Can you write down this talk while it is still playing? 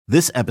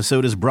This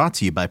episode is brought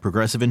to you by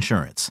Progressive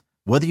Insurance.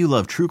 Whether you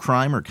love true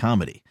crime or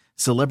comedy,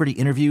 celebrity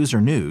interviews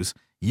or news,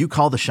 you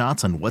call the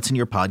shots on what's in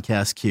your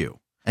podcast queue.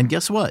 And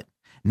guess what?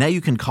 Now you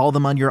can call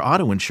them on your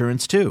auto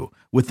insurance too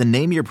with the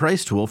Name Your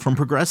Price tool from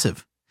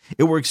Progressive.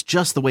 It works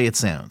just the way it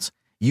sounds.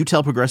 You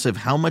tell Progressive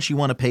how much you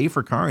want to pay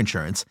for car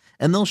insurance,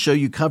 and they'll show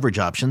you coverage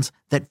options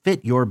that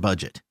fit your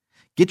budget.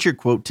 Get your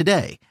quote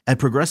today at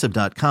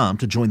Progressive.com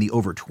to join the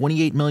over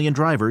 28 million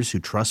drivers who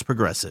trust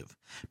Progressive.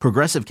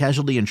 Progressive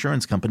Casualty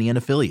Insurance Company and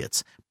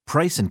Affiliates.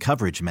 Price and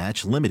coverage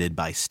match limited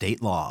by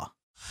state law.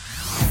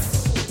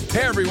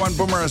 Hey everyone,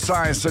 Boomer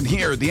Esiason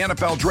here. The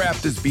NFL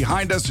draft is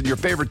behind us and your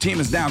favorite team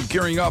is now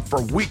gearing up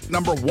for week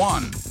number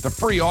 1. The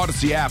free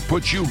Odyssey app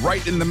puts you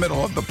right in the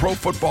middle of the pro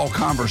football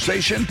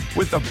conversation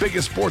with the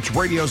biggest sports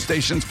radio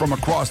stations from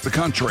across the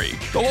country.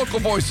 The local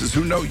voices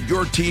who know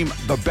your team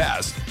the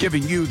best,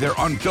 giving you their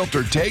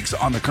unfiltered takes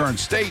on the current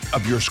state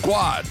of your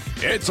squad.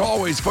 It's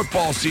always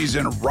football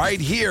season right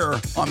here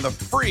on the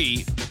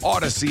free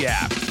Odyssey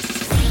app.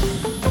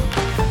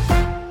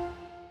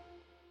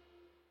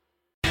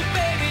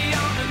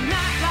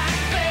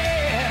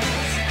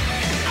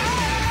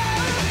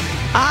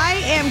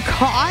 I am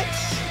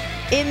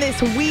caught in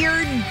this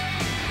weird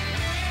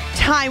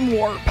time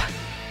warp.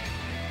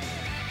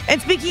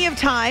 And speaking of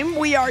time,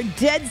 we are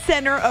dead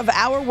center of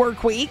our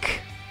work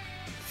week.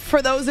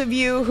 For those of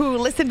you who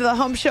listen to the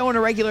Hump Show on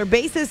a regular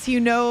basis, you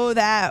know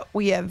that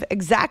we have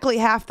exactly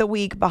half the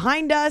week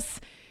behind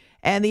us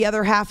and the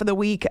other half of the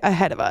week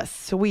ahead of us.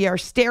 So we are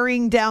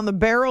staring down the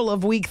barrel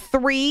of week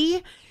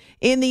 3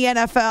 in the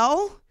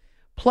NFL,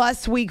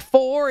 plus week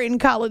 4 in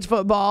college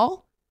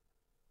football.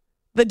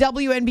 The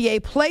WNBA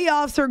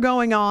playoffs are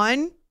going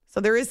on, so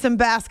there is some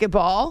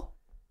basketball.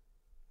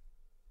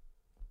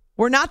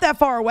 We're not that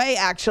far away,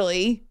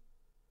 actually,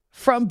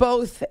 from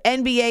both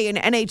NBA and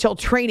NHL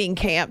training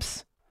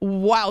camps.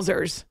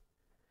 Wowzers.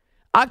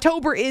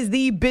 October is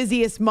the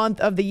busiest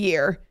month of the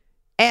year,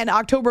 and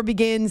October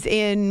begins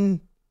in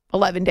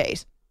 11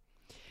 days.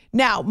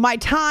 Now, my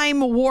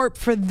time warp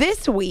for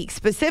this week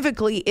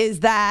specifically is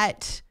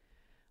that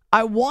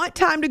I want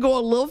time to go a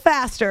little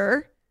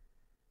faster.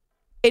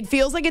 It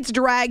feels like it's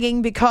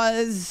dragging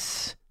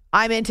because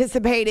I'm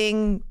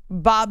anticipating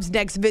Bob's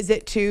next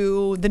visit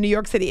to the New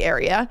York City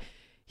area.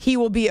 He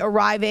will be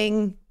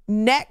arriving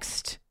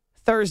next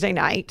Thursday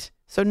night.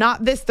 So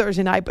not this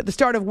Thursday night, but the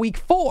start of week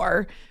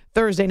 4,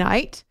 Thursday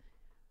night.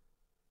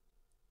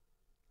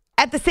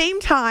 At the same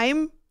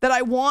time that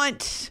I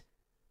want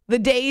the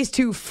days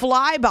to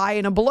fly by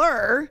in a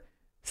blur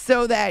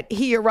so that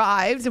he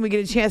arrives and we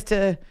get a chance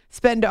to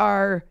spend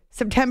our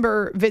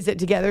September visit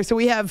together. So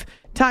we have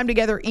time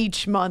together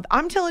each month.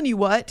 I'm telling you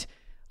what,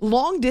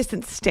 long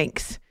distance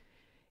stinks.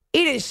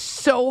 It is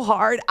so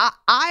hard.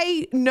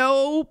 I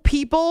know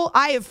people,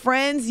 I have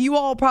friends, you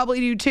all probably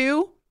do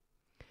too,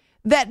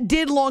 that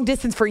did long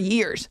distance for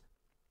years.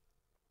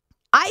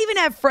 I even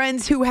have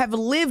friends who have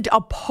lived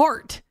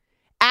apart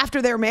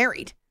after they're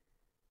married.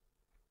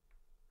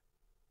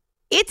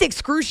 It's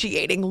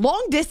excruciating.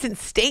 Long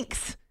distance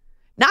stinks.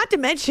 Not to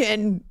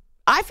mention,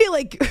 I feel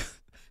like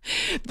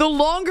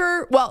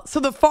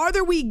the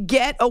farther we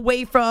get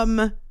away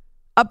from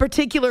a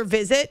particular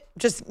visit,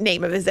 just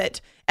name a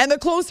visit, and the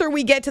closer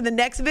we get to the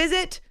next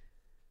visit,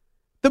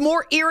 the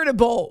more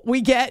irritable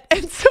we get.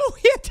 And so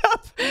we end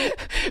up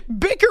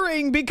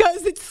bickering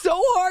because it's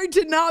so hard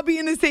to not be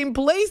in the same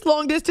place.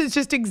 Long distance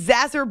just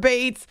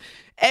exacerbates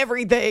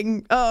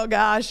everything. Oh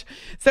gosh.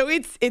 So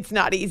it's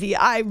not easy.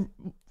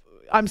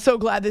 I'm so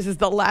glad this is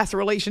the last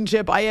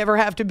relationship I ever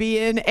have to be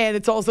in, and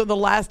it's also the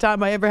last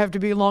time I ever have to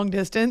be long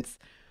distance.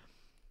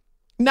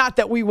 Not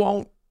that we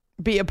won't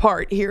be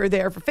apart here or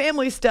there for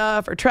family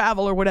stuff or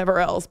travel or whatever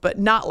else, but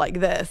not like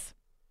this.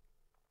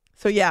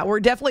 So yeah, we're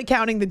definitely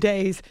counting the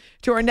days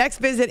to our next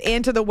visit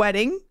and to the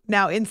wedding,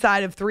 now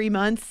inside of 3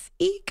 months.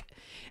 Eek.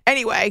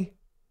 Anyway,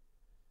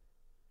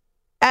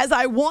 as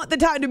I want the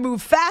time to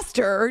move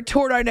faster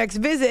toward our next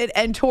visit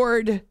and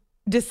toward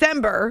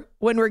December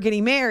when we're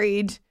getting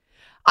married,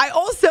 I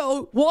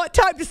also want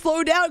time to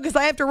slow down because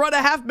I have to run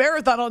a half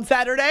marathon on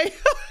Saturday.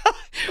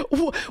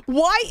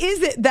 Why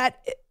is it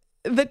that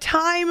the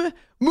time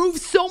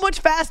moves so much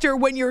faster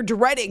when you're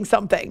dreading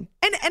something?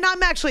 And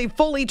I'm actually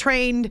fully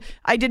trained.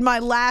 I did my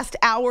last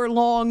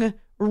hour-long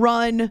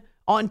run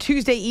on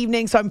Tuesday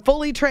evening, so I'm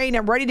fully trained.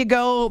 I'm ready to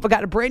go. I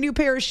got a brand new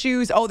pair of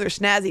shoes. Oh, they're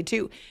snazzy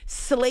too.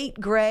 Slate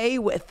gray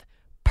with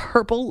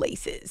purple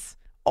laces.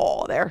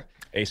 Oh, they're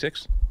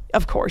Asics?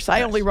 Of course.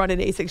 I only run an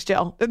Asics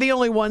gel. They're the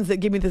only ones that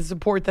give me the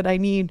support that I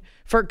need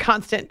for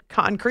constant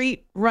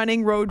concrete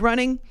running, road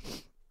running.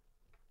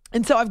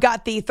 And so I've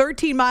got the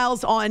 13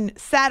 miles on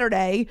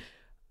Saturday.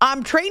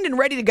 I'm trained and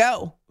ready to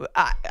go.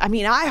 I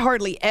mean, I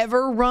hardly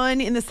ever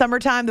run in the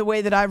summertime the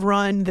way that I've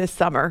run this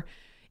summer,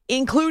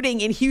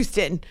 including in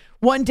Houston.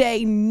 One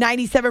day,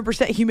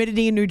 97%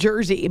 humidity in New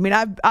Jersey. I mean,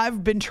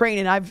 I've been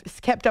training. I've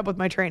kept up with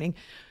my training.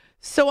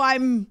 So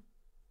I'm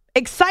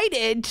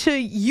excited to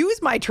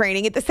use my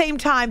training. At the same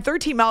time,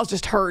 13 miles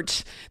just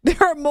hurts.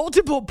 There are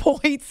multiple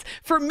points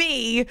for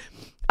me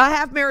A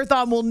half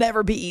marathon will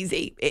never be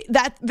easy.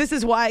 This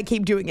is why I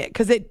keep doing it,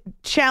 because it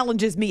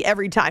challenges me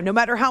every time. No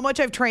matter how much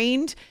I've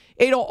trained,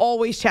 it'll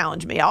always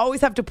challenge me. I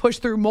always have to push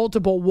through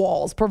multiple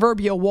walls,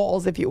 proverbial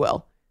walls, if you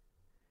will.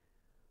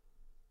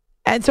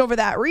 And so for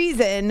that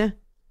reason,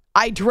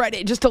 I dread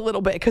it just a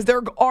little bit, because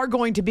there are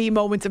going to be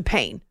moments of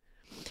pain.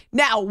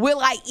 Now, will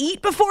I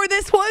eat before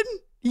this one?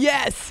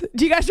 Yes.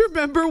 Do you guys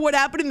remember what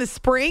happened in the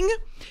spring?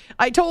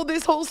 I told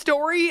this whole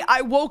story.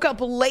 I woke up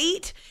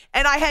late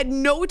and I had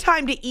no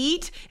time to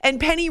eat, and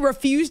Penny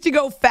refused to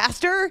go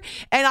faster,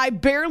 and I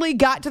barely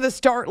got to the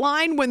start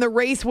line when the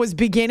race was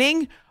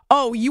beginning.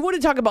 Oh, you want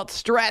to talk about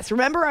stress.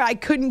 Remember, I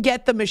couldn't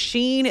get the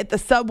machine at the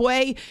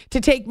Subway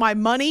to take my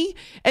money,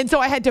 and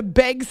so I had to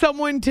beg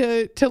someone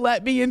to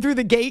let me in through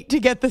the gate to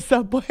get the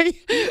Subway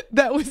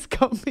that was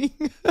coming.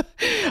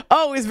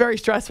 Oh, it was very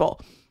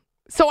stressful.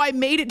 So I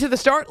made it to the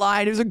start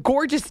line. It was a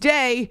gorgeous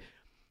day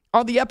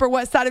on the Upper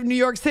West Side of New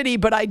York City,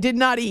 but I did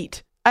not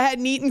eat. I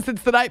hadn't eaten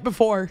since the night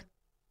before,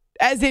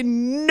 as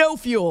in no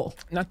fuel.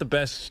 Not the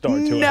best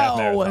start to a half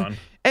marathon.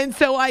 And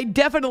so I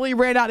definitely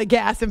ran out of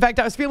gas. In fact,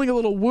 I was feeling a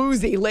little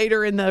woozy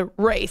later in the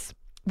race.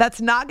 That's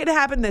not going to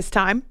happen this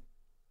time.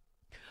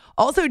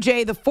 Also,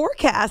 Jay, the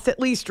forecast, at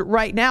least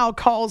right now,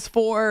 calls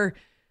for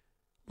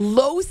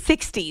low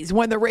 60s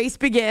when the race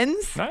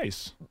begins.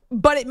 Nice.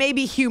 But it may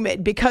be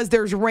humid because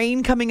there's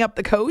rain coming up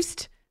the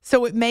coast.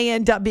 So it may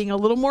end up being a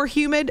little more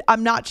humid.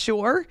 I'm not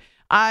sure.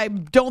 I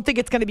don't think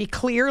it's going to be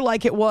clear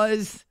like it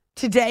was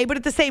today. But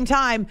at the same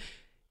time,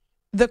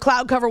 the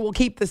cloud cover will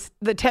keep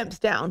the temps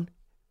down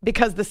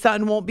because the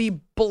sun won't be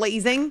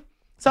blazing.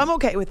 So I'm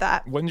okay with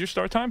that. When's your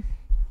start time?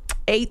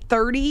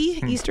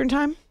 8:30 Eastern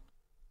time.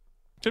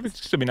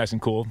 Should be nice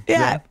and cool.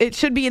 Yeah, it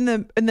should be in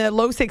the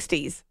low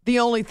 60s. The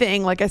only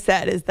thing, like I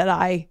said, is that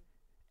I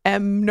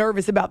am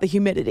nervous about the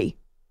humidity.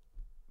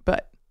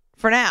 But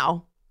for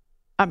now,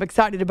 I'm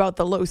excited about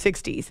the low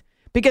 60s.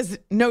 Because,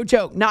 no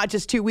joke, not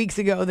just 2 weeks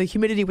ago, the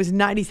humidity was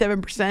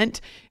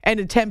 97% and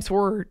the temps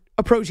were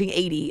approaching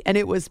 80. And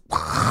it was...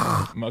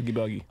 Muggy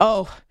buggy.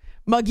 Oh,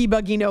 muggy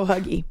buggy, no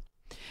huggy.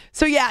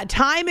 So, yeah,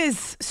 time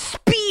is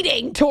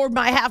speeding toward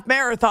my half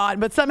marathon,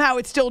 but somehow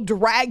it's still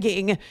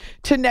dragging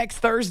to next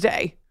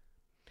Thursday.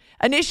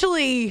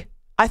 Initially,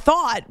 I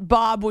thought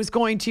Bob was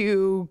going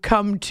to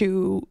come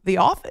to the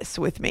office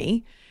with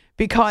me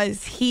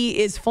because he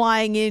is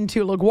flying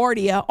into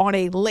LaGuardia on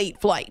a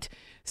late flight.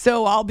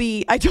 So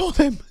I told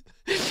him,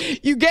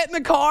 you get in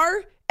the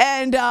car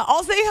and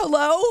I'll say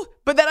hello,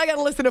 but then I got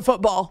to listen to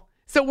football.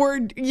 So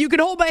you can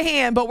hold my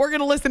hand, but we're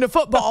going to listen to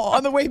football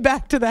on the way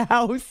back to the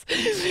house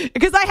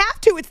because I have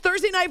to. It's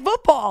Thursday night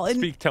football. And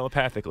speak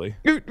telepathically.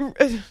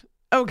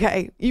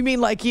 Okay. You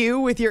mean like you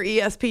with your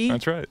ESP?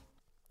 That's right.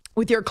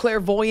 With your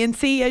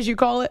clairvoyancy, as you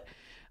call it.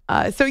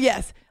 So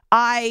yes,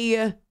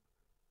 I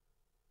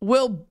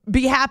will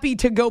be happy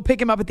to go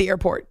pick him up at the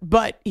airport,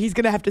 but he's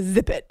going to have to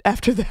zip it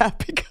after that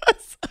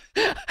because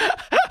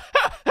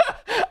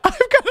I'm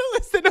going to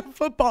listen to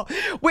football.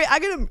 Wait,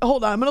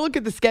 hold on. I'm going to look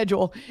at the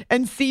schedule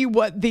and see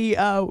what the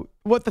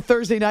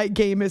Thursday night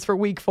game is for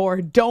week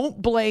 4.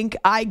 Don't blink.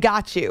 I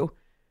got you.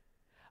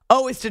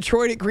 Oh, it's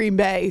Detroit at Green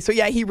Bay. So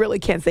yeah, he really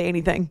can't say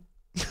anything.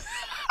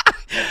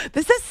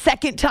 This is the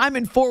second time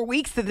in 4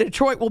 weeks that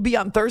Detroit will be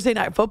on Thursday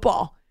night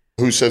football.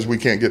 Who says we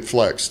can't get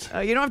flexed?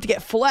 You don't have to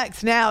get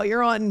flexed now.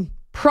 You're on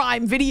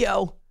Prime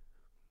Video.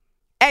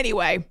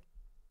 Anyway,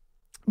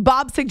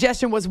 Bob's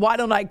suggestion was, why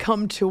don't I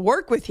come to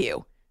work with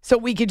you so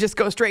we could just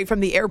go straight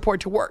from the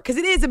airport to work? Because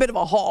it is a bit of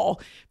a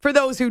haul. For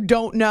those who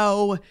don't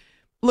know,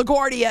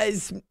 LaGuardia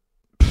is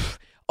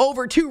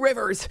over 2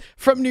 rivers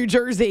from New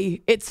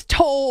Jersey. It's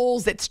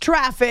tolls, it's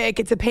traffic,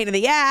 it's a pain in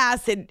the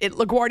ass.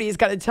 LaGuardia's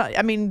got to tell you,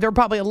 I mean, there are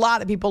probably a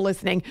lot of people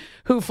listening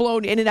who've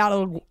flown in and out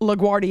of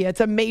LaGuardia.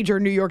 It's a major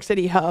New York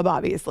City hub,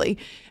 obviously.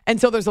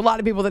 And so there's a lot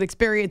of people that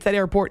experience that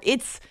airport.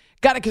 It's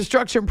got a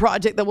construction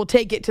project that will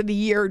take it to the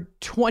year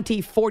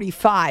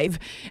 2045.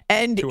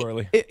 And too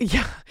early.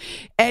 Yeah.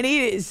 And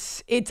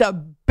it's a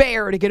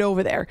bear to get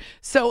over there.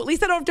 So at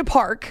least I don't have to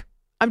park.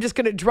 I'm just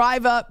going to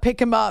drive up,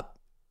 pick him up.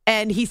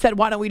 And he said,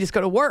 why don't we just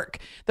go to work?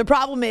 The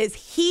problem is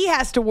he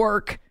has to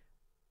work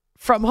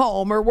from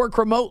home or work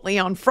remotely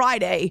on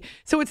Friday.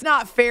 So it's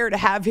not fair to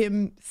have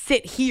him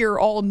sit here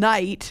all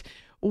night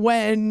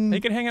when he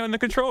can hang out in the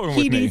control room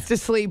he with me. needs to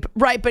sleep.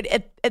 Right. But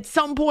at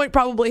some point,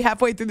 probably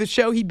halfway through the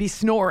show, he'd be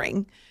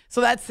snoring. So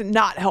that's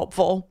not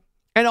helpful.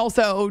 And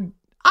also,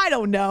 I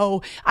don't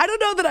know. I don't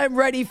know that I'm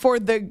ready for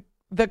the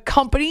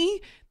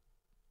company,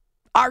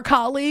 our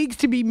colleagues,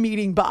 to be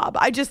meeting Bob.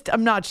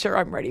 I'm not sure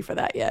I'm ready for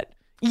that yet.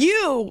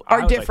 You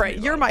are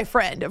different. You're my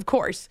friend, of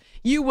course.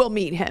 You will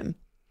meet him.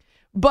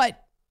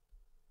 But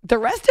the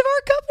rest of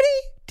our company?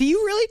 Do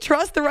you really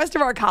trust the rest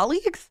of our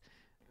colleagues?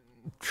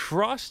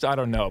 Trust? I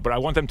don't know. But I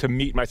want them to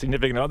meet my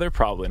significant other?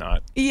 Probably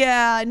not.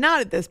 Yeah,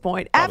 not at this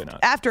point. Probably not.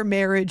 After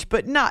marriage,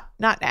 but not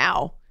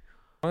now.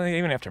 Well,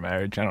 even after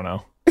marriage, I don't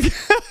know.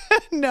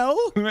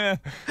 No?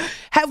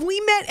 Have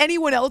we met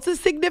anyone else's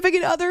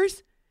significant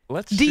others?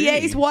 Let's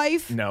DA's see.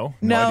 wife? No.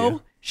 No.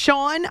 Idea.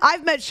 Sean,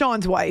 I've met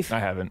Sean's wife. I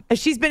haven't.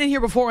 She's been in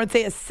here before on,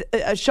 say,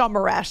 Sean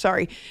Marash,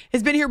 sorry,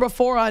 has been here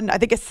before on, I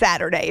think, a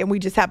Saturday, and we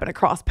just happened to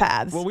cross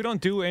paths. Well, we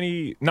don't do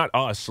any, not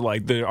us,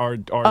 like our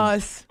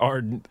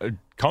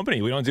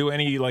company. We don't do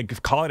any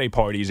like holiday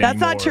parties That's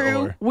anymore. That's not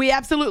true. We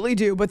absolutely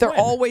do, but they're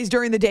always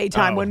during the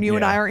daytime when you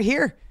and I aren't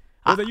here.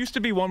 Well, there used to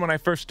be one when I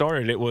first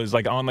started. It was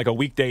like on like a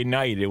weekday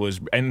night. It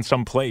was in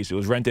some place. It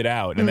was rented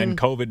out. And then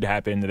COVID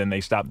happened, and then they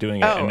stopped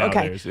doing it. Oh, and now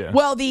okay. Yeah.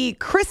 Well, the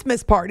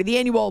Christmas party, the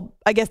annual,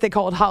 I guess they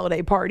call it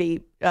holiday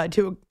party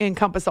to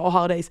encompass all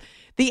holidays.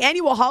 The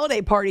annual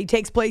holiday party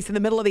takes place in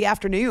the middle of the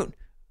afternoon,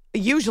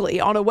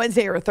 usually on a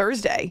Wednesday or a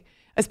Thursday,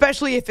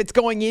 especially if it's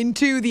going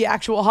into the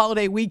actual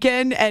holiday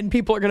weekend and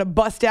people are going to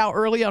bust out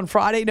early on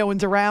Friday. No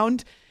one's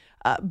around.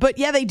 But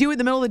yeah, they do it in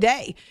the middle of the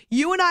day.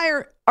 You and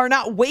I are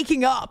not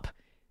waking up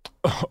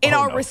in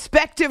our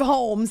respective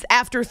homes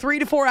after 3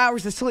 to 4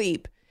 hours of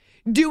sleep,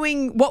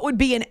 doing what would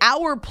be an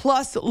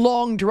hour-plus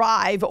long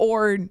drive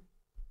or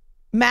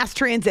mass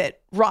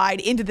transit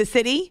ride into the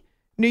city,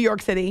 New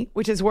York City,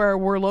 which is where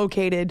we're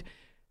located,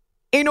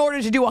 in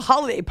order to do a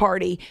holiday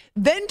party,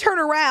 then turn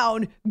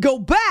around, go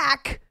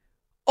back,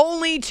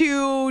 only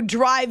to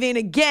drive in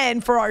again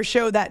for our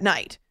show that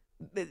night.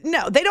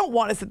 No, they don't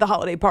want us at the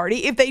holiday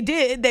party. If they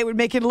did, they would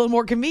make it a little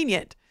more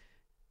convenient.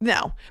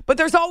 No, but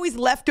there's always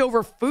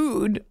leftover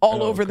food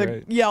all over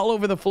all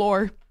over the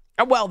floor.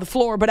 Well, the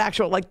floor, but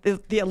actual like the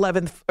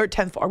 11th or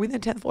 10th floor. Are we in the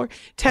 10th floor?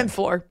 10th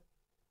floor.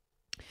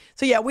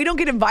 So yeah, we don't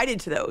get invited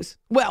to those.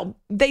 Well,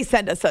 they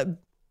send us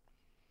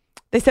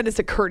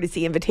a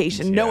courtesy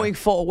invitation, knowing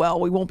full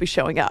well we won't be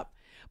showing up.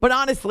 But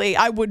honestly,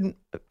 I wouldn't.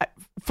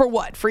 For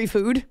what? Free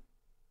food?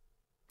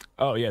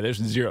 Oh yeah,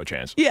 there's zero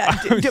chance. Yeah,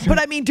 but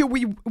I mean,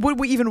 would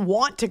we even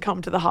want to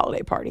come to the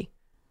holiday party?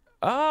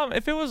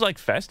 If it was like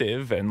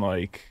festive and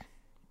like,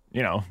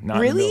 not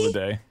really? in the middle of the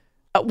day.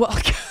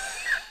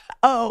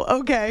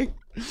 Okay.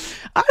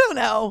 I don't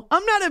know.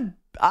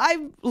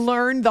 I've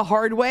learned the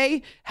hard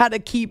way how to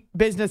keep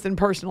business and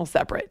personal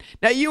separate.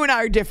 Now, you and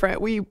I are different.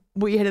 We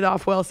hit it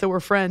off well, so we're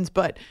friends.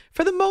 But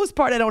for the most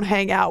part, I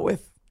hang out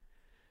with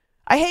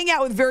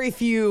very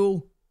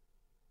few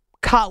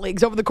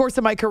colleagues over the course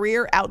of my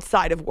career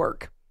outside of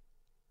work.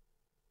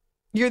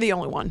 You're the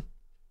only one.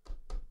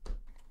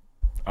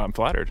 I'm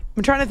flattered.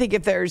 I'm trying to think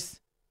if there's,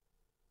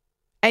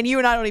 and you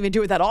and I don't even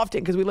do it that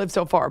often because we live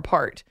so far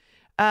apart.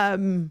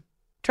 Trying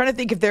to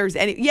think if there's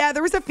any. Yeah,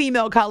 there was a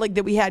female colleague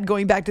that we had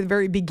going back to the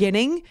very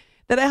beginning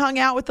that I hung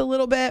out with a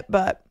little bit,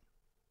 but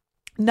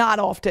not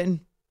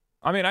often.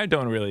 I mean, I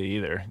don't really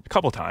either. A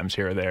couple times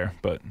here or there,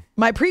 but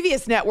my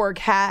previous network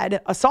had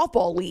a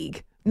softball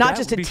league, not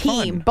just a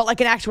team, but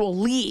like an actual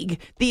league.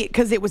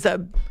 Because it was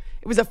a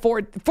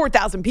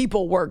 4,000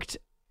 people worked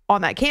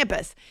on that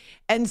campus,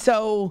 and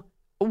so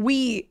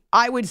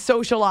I would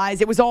socialize.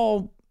 It was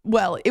all,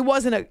 well, it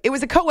was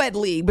a co-ed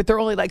league, but there were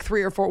only like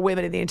 3 or 4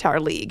 women in the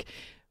entire league.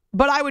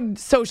 But I would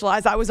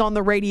socialize. I was on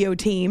the radio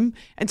team,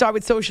 and so I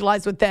would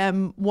socialize with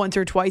them once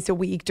or twice a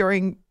week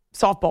during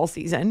softball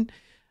season.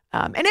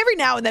 And every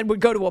now and then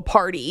would go to a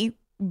party,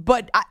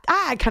 but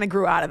I kind of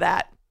grew out of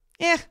that.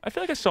 Yeah. I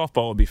feel like a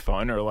softball would be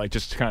fun, or like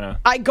just kind of.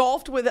 I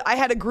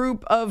had a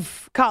group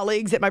of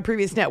colleagues at my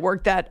previous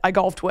network that I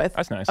golfed with.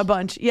 That's nice. A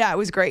bunch. Yeah, it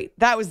was great.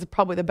 That was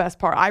probably the best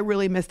part. I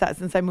really missed that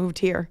since I moved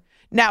here.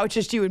 Now it's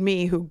just you and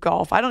me who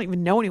golf. I don't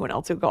even know anyone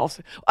else who golfs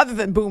other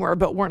than Boomer,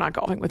 but we're not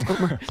golfing with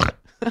Boomer.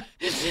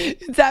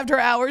 It's After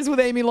Hours with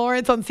Amy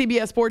Lawrence on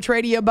CBS Sports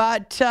Radio.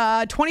 About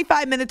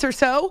 25 minutes or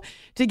so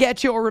to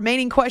get your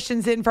remaining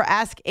questions in for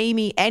Ask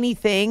Amy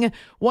Anything.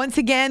 Once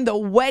again, the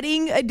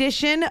wedding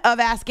edition of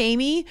Ask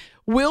Amy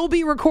will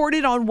be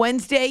recorded on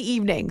Wednesday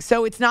evening.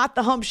 So it's not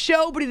the hump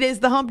show, but it is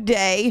the hump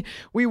day.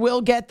 We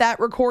will get that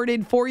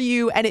recorded for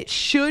you, and it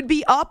should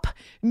be up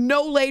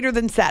no later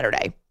than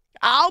Saturday.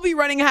 I'll be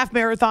running a half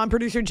marathon.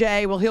 Producer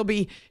Jay, he'll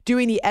be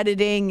doing the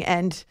editing,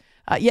 and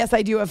yes,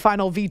 I do have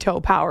final veto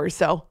power,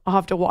 so I'll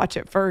have to watch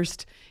it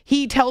first.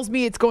 He tells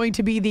me it's going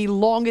to be the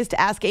longest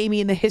Ask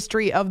Amy in the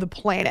history of the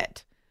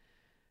planet.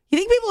 You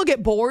think people will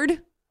get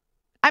bored?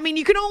 I mean,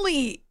 you can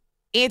only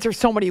answer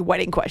so many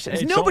wedding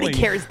questions. Nobody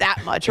cares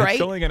that much, right?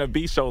 It's only going to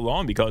be so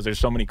long because there's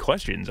so many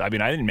questions. I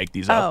mean, I didn't make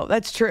these up. Oh,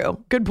 that's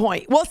true. Good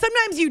point. Well,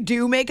 sometimes you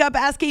do make up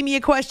Ask Amy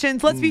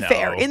questions. Let's be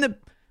fair.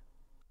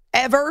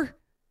 Ever?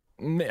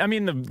 I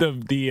mean,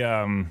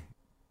 the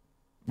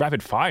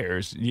rapid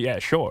fires, yeah,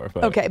 sure.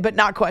 But okay, but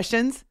not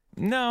questions?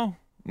 No.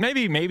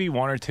 Maybe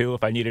one or two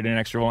if I needed an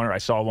extra one or I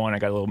saw one, I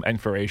got a little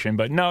inspiration.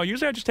 But no,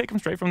 usually I just take them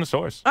straight from the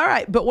source. All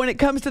right, but when it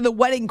comes to the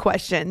wedding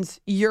questions,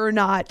 you're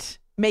not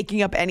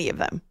making up any of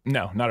them?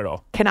 No, not at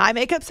all. Can I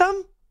make up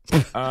some?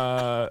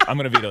 I'm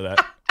going to veto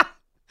that.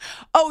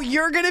 Oh,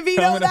 you're going to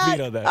veto that? I'm going to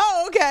veto that.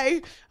 Oh,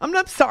 okay. I'm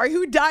not sorry.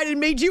 Who died and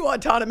made you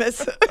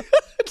autonomous?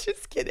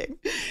 Just kidding.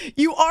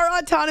 You are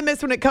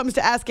autonomous when it comes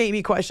to Ask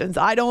Amy questions.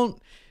 I don't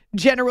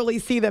generally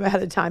see them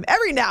ahead of time.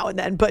 Every now and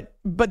then, but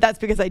that's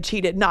because I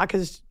cheated, not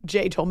because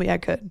Jay told me I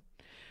could.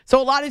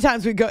 So a lot of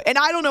times we go, and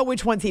I don't know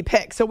which ones he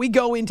picked. So we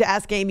go into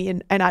Ask Amy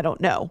and I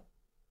don't know.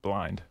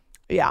 Blind.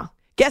 Yeah.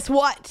 Guess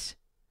what?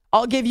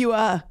 I'll give you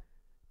a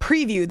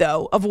preview,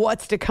 though, of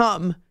what's to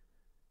come.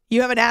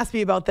 You haven't asked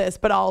me about this,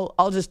 but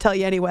I'll just tell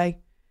you anyway.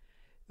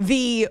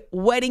 The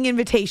wedding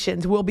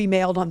invitations will be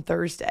mailed on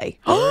Thursday.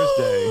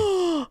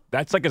 Thursday.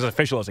 That's like as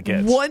official as it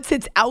gets. Once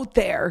it's out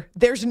there,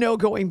 there's no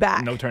going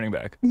back. No turning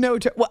back.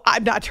 Well,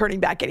 I'm not turning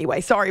back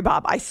anyway. Sorry,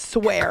 Bob. I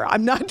swear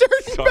I'm not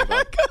turning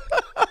back.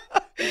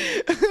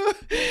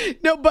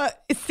 No,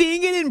 but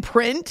seeing it in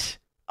print,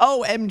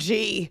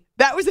 OMG.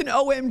 That was an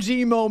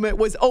OMG moment,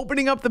 was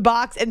opening up the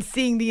box and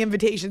seeing the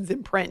invitations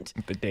in print.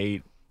 The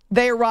date.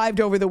 They arrived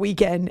over the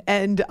weekend,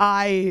 and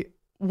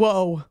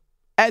whoa,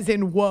 as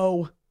in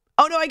whoa.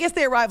 Oh, no, I guess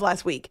they arrived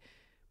last week.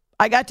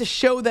 I got to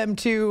show them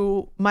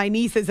to my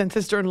nieces and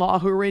sister-in-law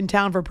who were in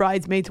town for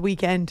Bridesmaids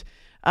weekend,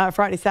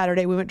 Friday,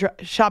 Saturday. We went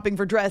shopping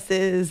for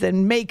dresses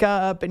and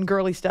makeup and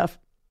girly stuff.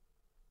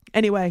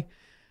 Anyway,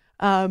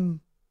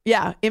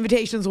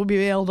 invitations will be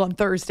mailed on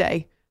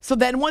Thursday. So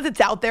then once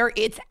it's out there,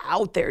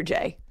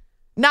 Jay.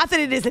 Not that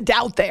it isn't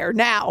out there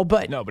now,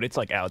 but... No, but it's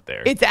like out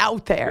there. It's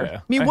out there. Yeah.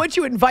 I mean, once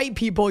you invite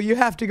people, you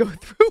have to go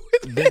through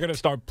with it. They're going to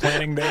start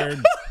planning their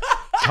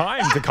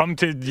time to come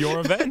to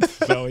your event.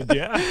 So,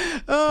 yeah.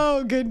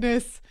 Oh,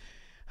 goodness.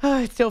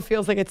 It still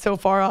feels like it's so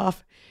far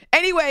off.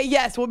 Anyway,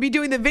 yes, we'll be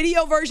doing the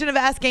video version of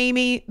Ask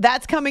Amy.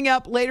 That's coming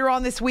up later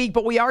on this week,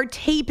 but we are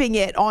taping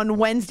it on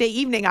Wednesday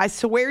evening. I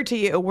swear to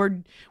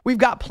you, we've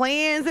got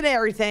plans and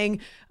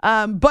everything.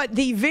 But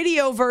the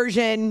video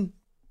version,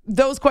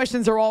 those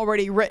questions are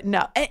already written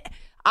up.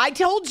 I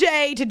told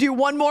Jay to do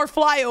one more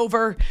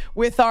flyover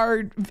with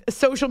our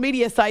social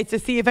media sites to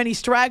see if any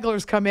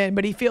stragglers come in,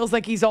 but he feels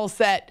like he's all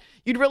set.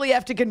 You'd really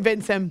have to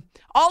convince him.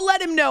 I'll let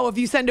him know if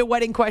you send a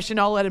wedding question.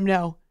 I'll let him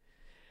know.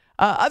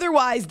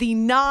 Otherwise, the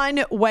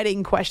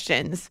non-wedding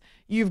questions,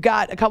 you've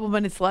got a couple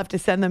minutes left to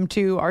send them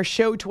to our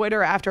show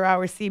Twitter, After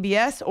Hours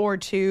CBS, or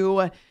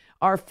to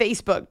our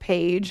Facebook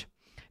page.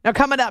 Now,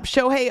 coming up,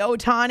 Shohei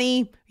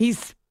Ohtani,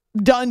 he's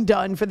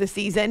done for the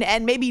season,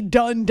 and maybe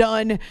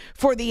done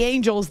for the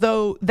Angels,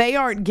 though they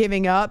aren't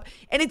giving up.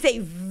 And it's a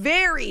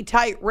very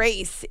tight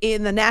race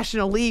in the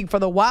National League for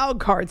the wild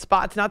card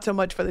spots, not so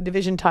much for the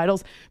division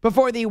titles, but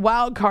for the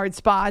wild card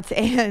spots.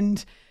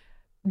 And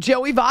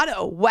Joey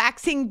Votto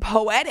waxing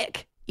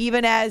poetic,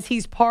 even as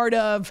he's part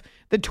of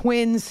the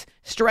Twins'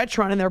 stretch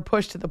run and their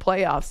push to the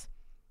playoffs.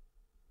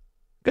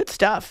 Good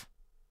stuff.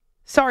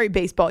 Sorry,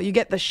 baseball, you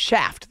get the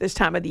shaft this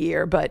time of the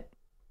year, but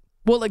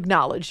we'll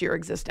acknowledge your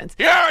existence.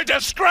 You're a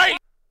disgrace!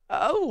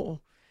 Oh,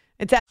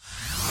 it's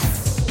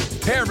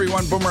Hey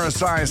everyone, Boomer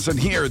Esiason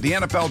here. The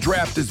NFL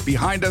Draft is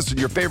behind us and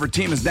your favorite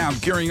team is now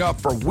gearing up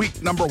for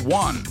week number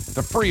 1.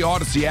 The free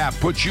Odyssey app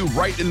puts you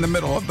right in the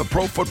middle of the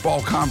pro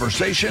football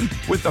conversation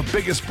with the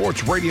biggest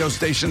sports radio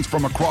stations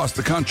from across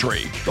the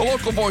country. The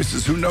local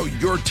voices who know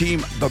your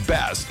team the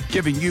best,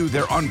 giving you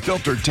their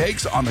unfiltered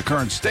takes on the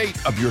current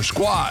state of your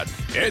squad.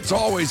 It's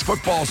always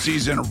football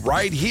season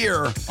right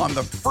here on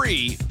the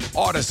free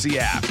Odyssey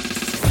app.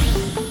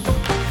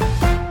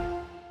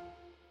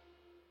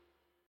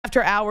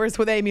 After Hours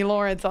with Amy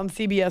Lawrence on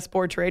CBS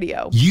Sports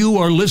Radio. You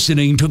are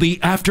listening to the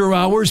After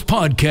Hours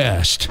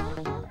podcast.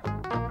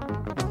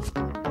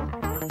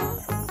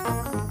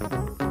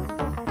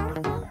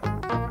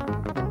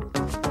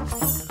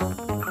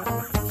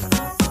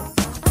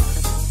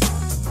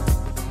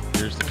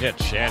 Here's the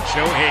pitch, and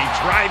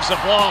Shohei drives the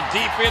ball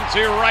deep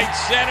into right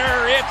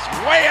center. It's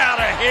way out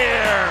of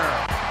here.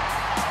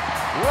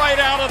 Right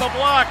out of the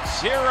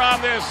blocks here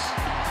on this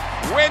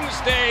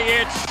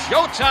Wednesday. It's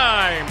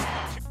showtime.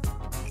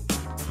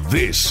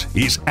 This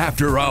is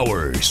After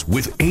Hours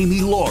with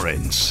Amy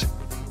Lawrence.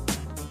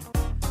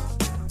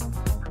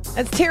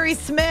 That's Terry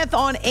Smith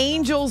on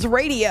Angels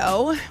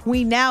Radio.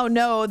 We now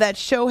know that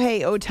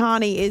Shohei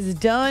Ohtani is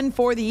done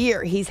for the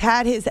year. He's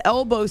had his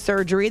elbow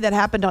surgery that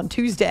happened on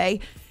Tuesday,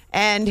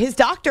 and his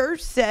doctor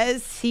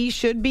says he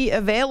should be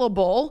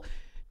available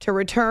to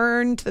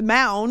return to the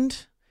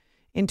mound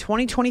in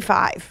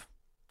 2025.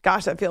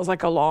 Gosh, that feels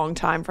like a long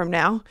time from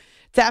now.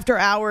 It's After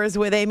Hours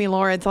with Amy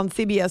Lawrence on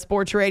CBS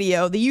Sports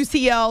Radio. The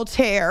UCL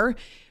tear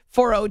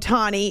for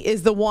Ohtani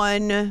is the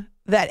one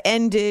that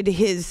ended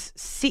his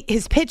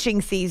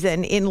pitching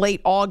season in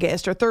late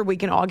August or third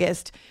week in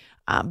August.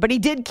 But he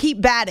did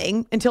keep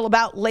batting until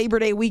about Labor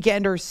Day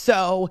weekend or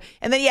so.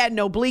 And then he had an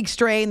oblique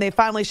strain. They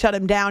finally shut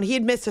him down. He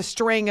had missed a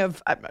string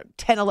of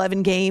 10,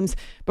 11 games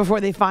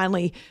before they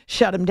finally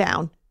shut him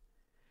down.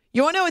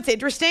 You want to know what's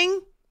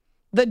interesting?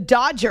 The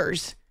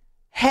Dodgers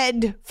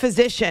head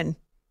physician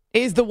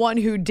is the one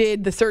who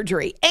did the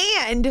surgery.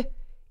 And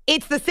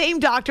it's the same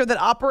doctor that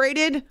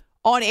operated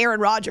on Aaron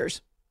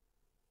Rodgers,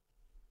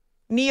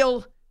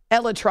 Neil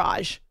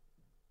Elatrage.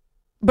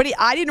 But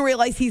I didn't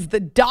realize he's the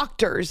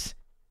doctors.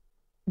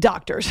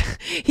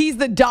 He's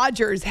the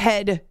Dodgers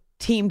head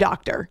team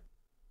doctor.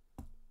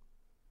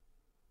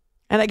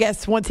 And I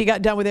guess once he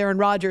got done with Aaron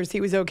Rodgers,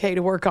 he was okay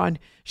to work on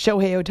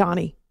Shohei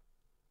Ohtani.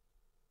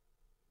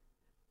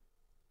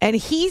 And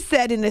he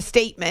said in a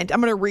statement,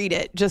 I'm going to read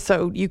it just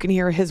so you can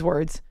hear his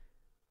words.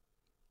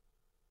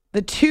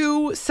 The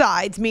two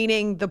sides,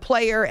 meaning the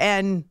player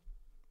and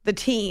the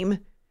team,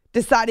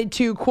 decided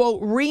to,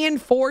 quote,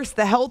 reinforce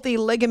the healthy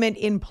ligament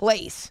in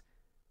place.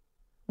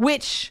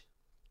 which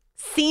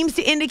seems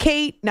to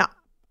indicate, now,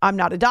 I'm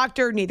not a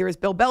doctor, neither is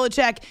Bill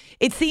Belichick.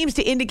 It seems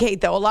to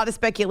indicate, though, a lot of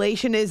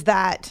speculation is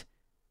that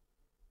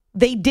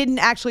they didn't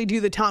actually do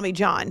the Tommy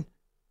John.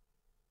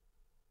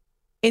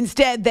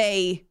 Instead,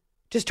 they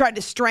just tried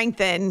to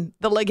strengthen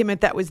the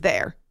ligament that was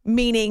there,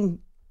 meaning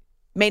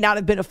may not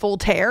have been a full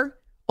tear,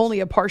 only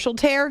a partial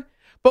tear,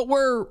 but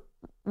we're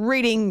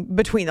reading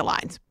between the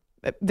lines.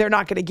 They're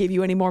not going to give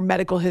you any more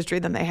medical history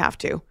than they have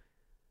to.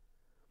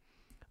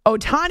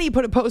 Ohtani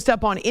put a post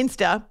up on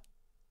Insta,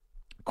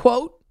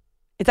 quote,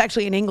 it's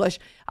actually in English.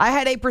 I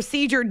had a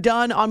procedure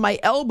done on my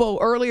elbow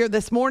earlier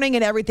this morning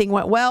and everything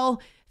went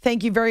well.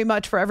 Thank you very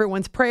much for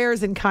everyone's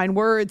prayers and kind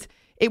words.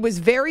 It was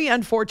very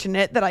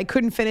unfortunate that I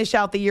couldn't finish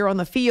out the year on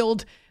the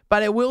field,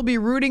 but I will be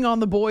rooting on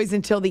the boys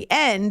until the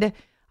end.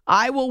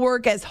 I will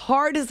work as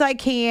hard as I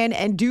can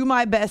and do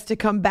my best to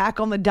come back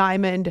on the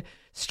diamond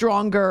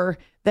stronger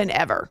than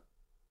ever.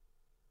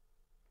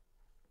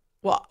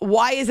 Well,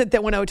 why is it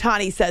that when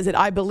Ohtani says it,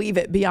 I believe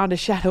it beyond a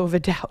shadow of a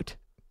doubt?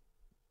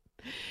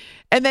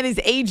 And then his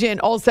agent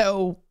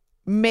also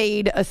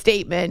made a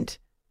statement.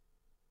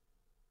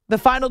 The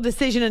final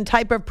decision and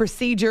type of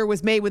procedure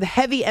was made with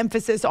heavy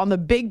emphasis on the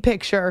big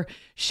picture.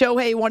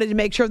 Shohei wanted to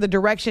make sure the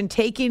direction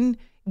taken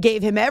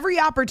gave him every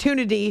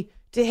opportunity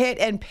to hit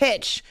and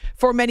pitch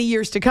for many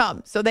years to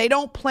come. So they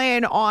don't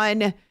plan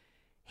on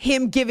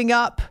him giving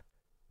up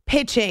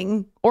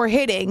pitching or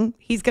hitting.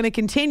 He's going to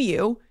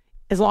continue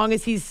as long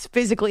as he's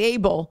physically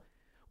able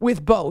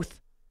with both.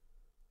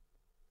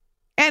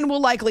 And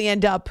will likely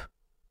end up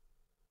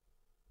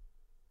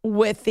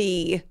with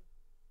the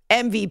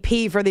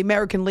MVP for the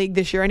American League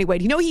this year anyway.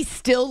 Do you know he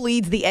still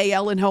leads the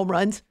AL in home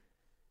runs?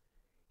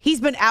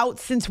 He's been out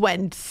since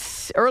when?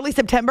 Early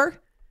September?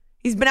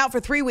 He's been out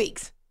for 3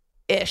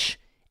 weeks-ish.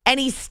 And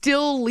he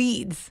still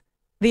leads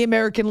the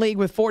American League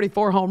with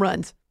 44 home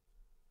runs.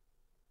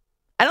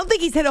 I don't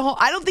think he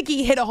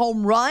hit a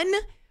home run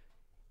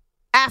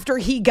after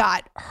he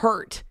got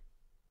hurt.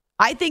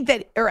 I think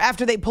that, or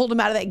after they pulled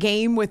him out of that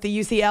game with the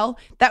UCL,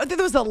 that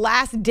was the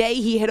last day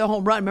he hit a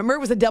home run. Remember,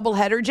 it was a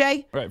doubleheader,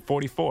 Jay? Right,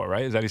 44,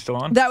 right? Is that he's still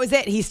on? That was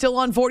it. He's still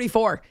on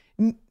 44.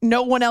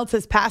 No one else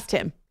has passed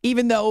him,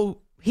 even though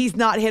he's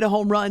not hit a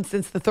home run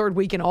since the third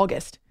week in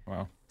August.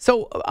 Wow.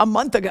 So a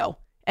month ago,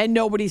 and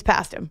nobody's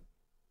passed him.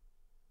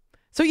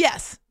 So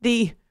yes,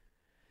 the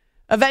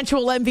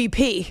eventual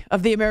MVP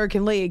of the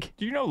American League.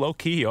 Do you know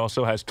low-key he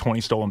also has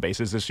 20 stolen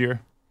bases this year?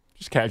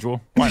 Just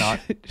casual. Why not?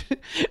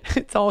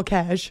 It's all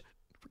cash.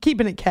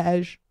 Keeping it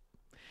cash.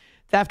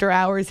 It's After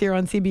Hours here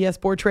on CBS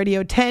Sports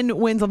Radio. 10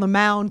 wins on the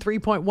mound,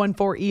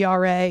 3.14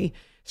 ERA.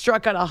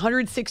 Struck out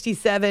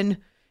 167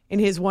 in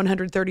his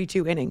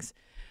 132 innings.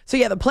 So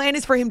yeah, the plan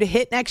is for him to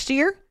hit next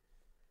year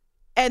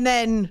and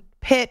then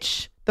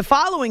pitch the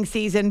following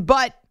season.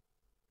 But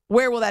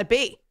where will that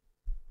be?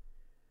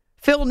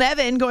 Phil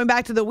Nevin, going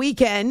back to the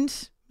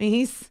weekend,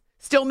 he's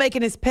still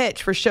making his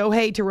pitch for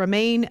Shohei to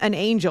remain an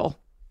Angel.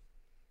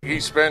 He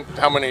spent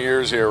how many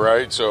years here,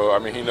 right? So, I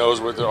mean, he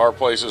knows what our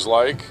place is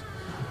like.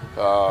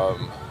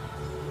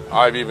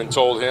 I've even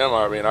told him,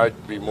 I mean,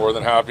 I'd be more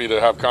than happy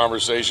to have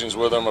conversations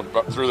with him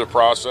through the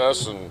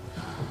process and,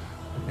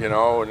 you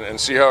know, and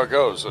see how it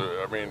goes.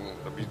 I mean,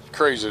 it'd be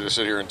crazy to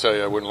sit here and tell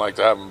you I wouldn't like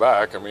to have him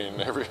back. I mean,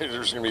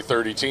 there's going to be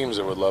 30 teams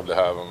that would love to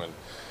have him, and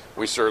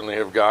we certainly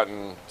have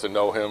gotten to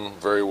know him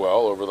very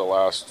well over the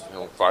last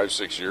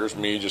 5-6 years.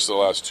 Me, just the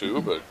last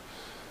 2, but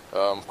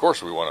of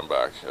course we want him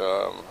back.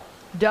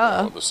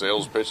 Duh. The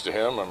sales pitch to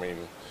him, I mean,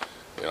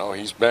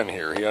 he's been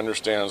here. He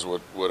understands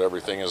what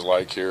everything is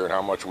like here and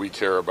how much we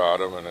care about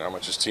him and how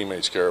much his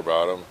teammates care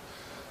about him.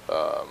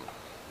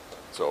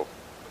 So,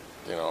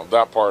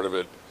 that part of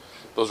it,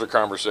 those are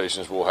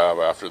conversations we'll have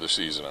after the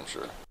season, I'm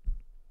sure.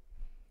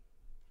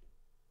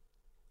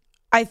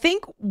 I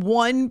think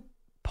one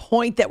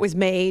point that was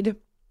made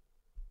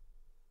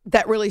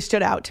that really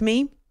stood out to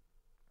me,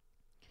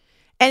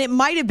 and it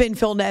might have been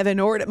Phil Nevin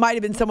or it might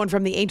have been someone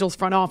from the Angels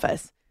front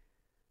office,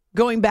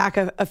 going back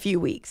a few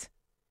weeks.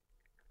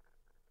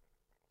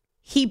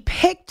 He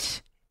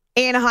picked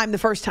Anaheim the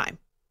first time.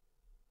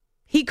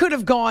 He could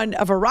have gone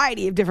a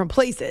variety of different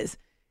places,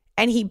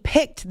 and he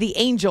picked the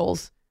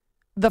Angels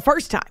the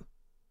first time.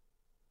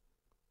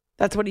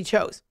 That's what he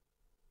chose.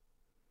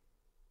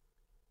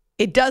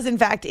 It does, in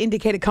fact,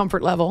 indicate a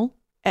comfort level,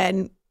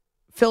 and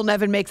Phil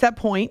Nevin makes that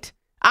point.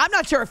 I'm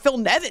not sure if Phil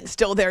Nevin's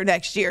still there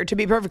next year, to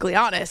be perfectly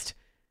honest.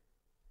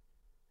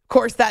 Of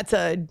course, that's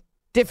a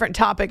different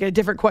topic, a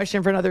different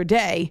question for another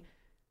day.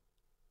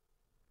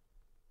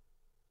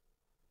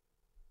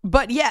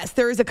 But yes,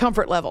 there is a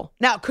comfort level.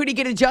 Now, could he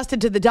get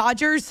adjusted to the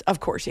Dodgers? Of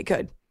course he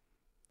could.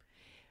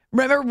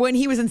 Remember when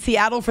he was in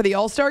Seattle for the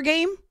All-Star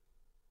game?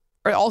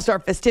 Or All-Star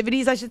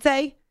festivities, I should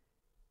say.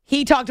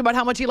 He talked about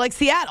how much he likes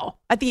Seattle.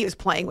 I think he was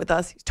playing with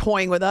us. He's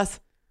toying with us.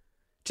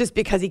 Just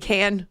because he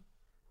can.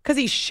 Because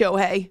he's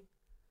Shohei.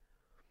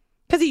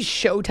 Because he's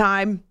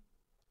Showtime.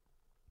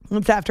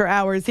 It's After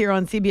Hours here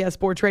on CBS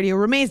Sports Radio.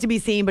 Remains to be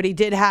seen, but he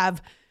did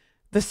have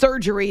the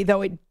surgery,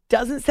 though it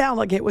doesn't sound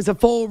like it was a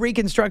full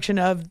reconstruction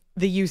of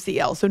the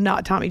UCL, so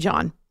not Tommy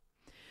John.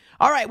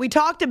 All right, we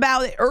talked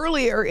about it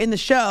earlier in the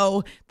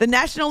show. The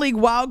National League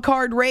wild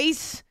card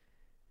race,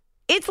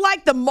 it's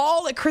like the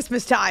mall at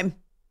Christmas time.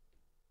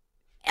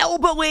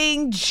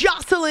 Elbowing,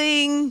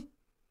 jostling,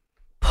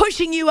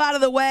 pushing you out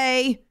of the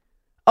way.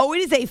 Oh, it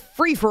is a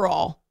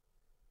free-for-all.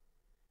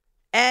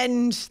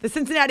 And the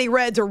Cincinnati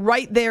Reds are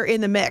right there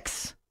in the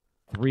mix.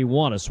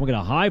 3-1, a swing at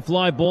a high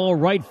fly ball,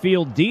 right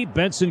field deep.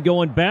 Benson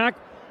going back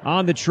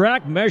on the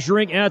track,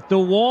 measuring at the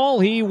wall.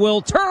 He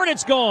will turn,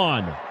 it's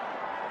gone.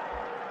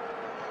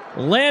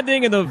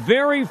 Landing in the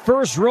very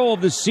first row of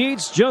the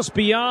seats, just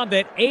beyond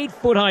that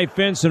 8-foot-high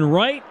fence and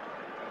right.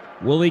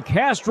 Willie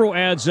Castro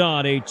adds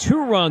on a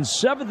 2-run,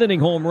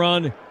 7th-inning home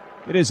run.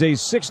 It is a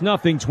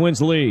 6-0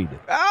 Twins lead.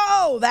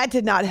 Oh, that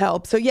did not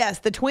help. So, yes,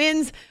 the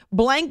Twins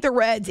blanked the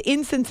Reds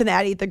in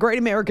Cincinnati at the Great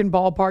American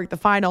Ballpark, the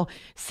final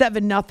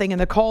 7-0 in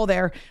the call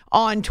there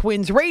on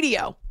Twins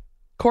Radio.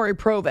 Corey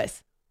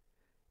Provis.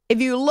 If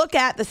you look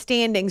at the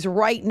standings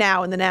right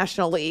now in the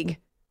National League,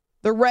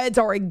 the Reds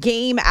are a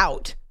game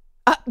out.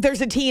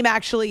 There's a team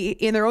actually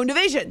in their own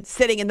division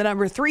sitting in the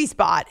number 3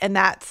 spot, and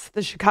that's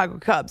the Chicago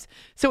Cubs.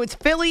 So it's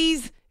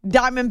Phillies,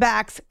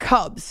 Diamondbacks,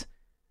 Cubs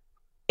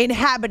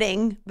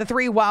inhabiting the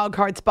 3 wild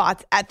card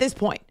spots at this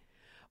point.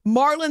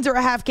 Marlins are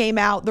a half game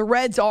out. The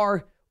Reds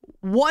are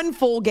 1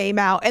 full game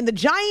out, and the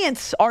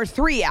Giants are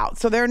 3 out,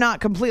 so they're not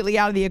completely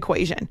out of the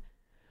equation.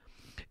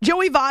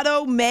 Joey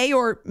Votto may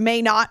or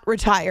may not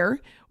retire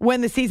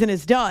when the season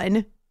is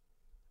done.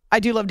 I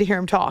do love to hear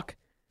him talk.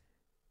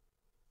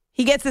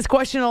 He gets this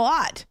question a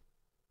lot.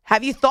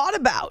 Have you thought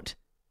about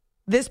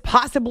this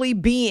possibly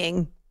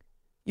being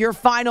your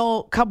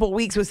final couple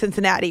weeks with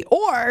Cincinnati?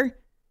 Or,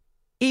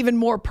 even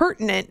more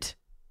pertinent,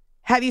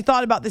 have you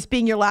thought about this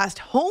being your last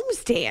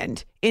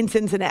homestand in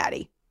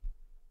Cincinnati?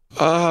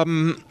 I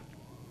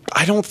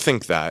don't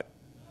think that.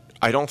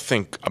 I don't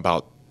think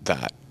about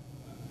that.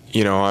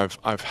 You know,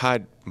 I've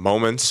had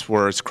moments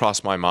where it's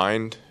crossed my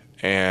mind,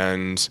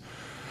 and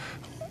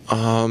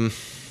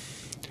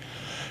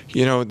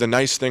you know, the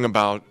nice thing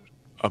about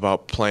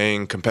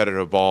playing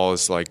competitive ball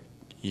is like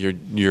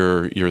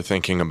you're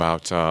thinking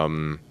about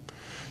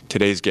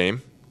today's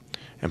game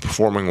and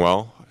performing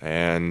well.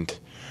 And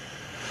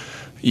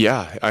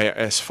yeah,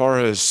 as far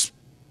as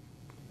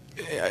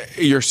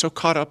you're so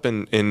caught up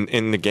in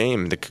the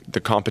game,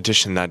 the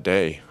competition that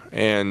day.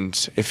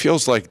 And it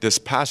feels like this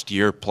past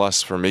year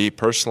plus for me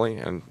personally,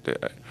 and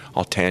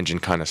I'll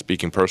tangent kind of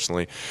speaking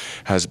personally,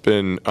 has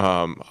been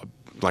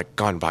like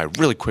gone by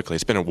really quickly.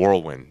 It's been a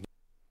whirlwind.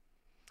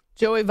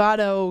 Joey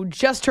Votto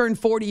just turned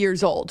 40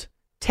 years old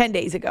 10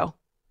 days ago.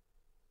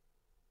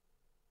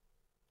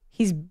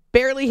 He's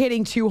barely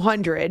hitting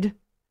 200,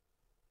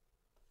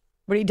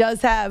 but he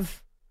does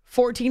have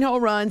 14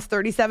 home runs,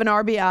 37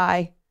 RBI.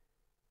 I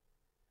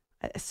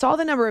saw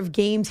the number of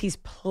games he's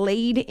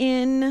played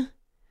in.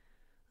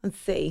 Let's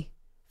see,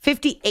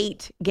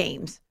 58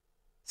 games.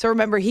 So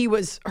remember, he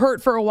was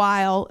hurt for a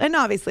while, and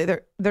obviously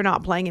they're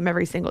not playing him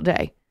every single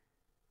day.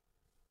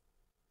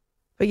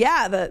 But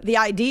yeah, the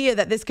idea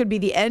that this could be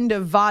the end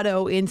of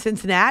Votto in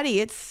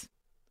Cincinnati, it's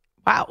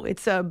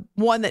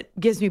one that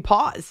gives me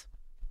pause.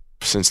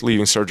 Since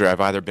leaving surgery,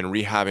 I've either been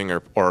rehabbing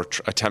or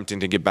attempting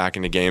to get back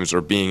into games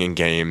or being in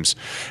games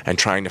and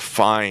trying to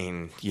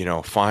find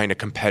a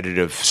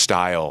competitive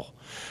style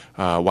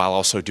while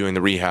also doing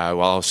the rehab,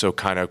 while also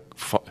kind of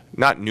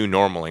not new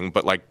normaling,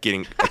 but like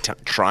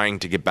trying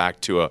to get back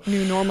to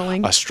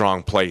a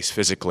strong place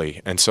physically.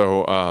 And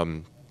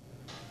so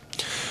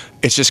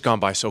it's just gone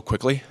by so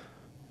quickly.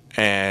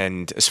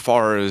 And as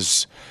far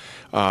as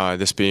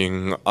this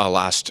being a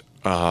last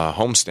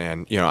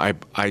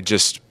homestand, I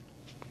just,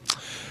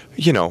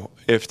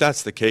 if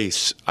that's the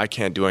case, I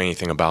can't do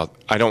anything about.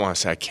 I don't want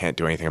to say I can't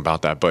do anything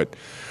about that, but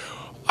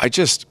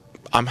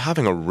I'm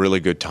having a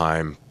really good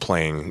time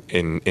playing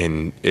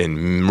in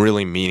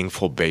really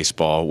meaningful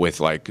baseball with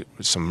like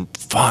some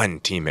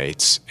fun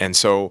teammates. And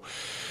so,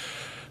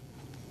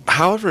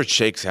 however it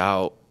shakes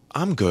out,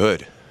 I'm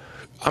good.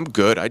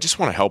 I just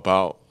want to help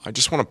out. I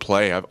just want to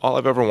play. All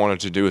I've ever wanted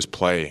to do is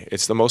play.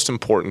 It's the most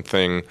important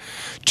thing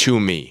to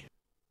me.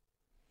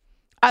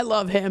 I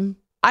love him.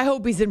 I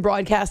hope he's in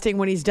broadcasting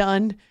when he's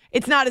done.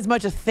 It's not as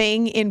much a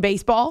thing in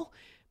baseball,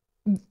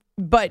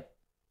 but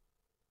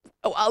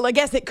I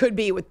guess it could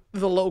be with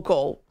the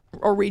local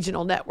or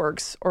regional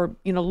networks or,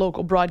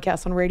 local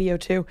broadcasts on radio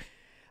too.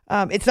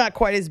 It's not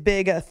quite as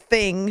big a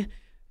thing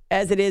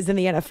as it is in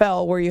the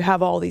NFL, where you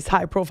have all these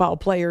high-profile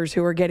players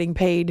who are getting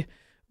paid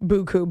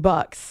buku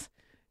bucks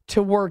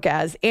to work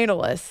as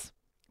analysts.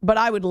 But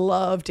I would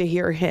love to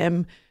hear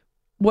him,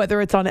 whether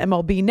it's on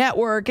MLB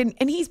Network, and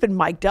he's been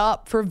mic'd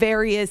up for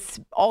various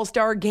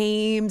all-star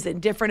games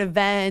and different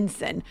events,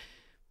 and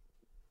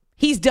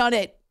he's done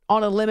it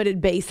on a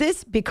limited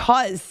basis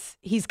because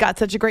he's got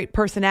such a great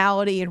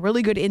personality and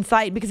really good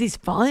insight, because he's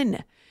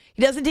fun.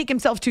 He doesn't take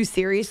himself too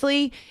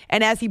seriously,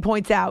 and as he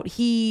points out,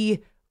 he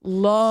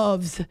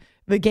loves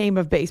the game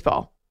of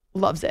baseball.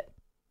 Loves it.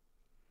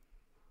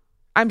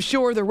 I'm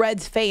sure the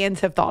Reds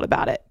fans have thought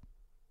about it.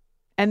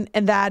 And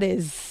that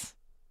is,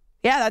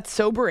 that's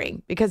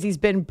sobering, because he's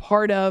been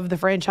part of the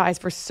franchise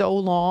for so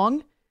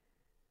long.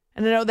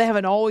 And I know they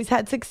haven't always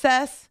had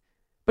success,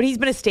 but he's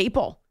been a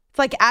staple. It's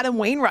like Adam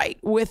Wainwright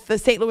with the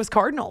St. Louis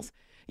Cardinals.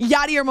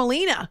 Yadier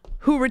Molina,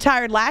 who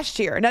retired last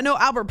year. And I know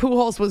Albert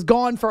Pujols was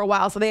gone for a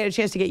while, so they had a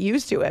chance to get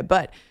used to it.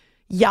 But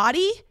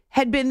Yadi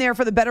had been there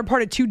for the better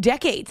part of 2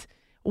 decades.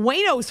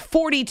 Waino's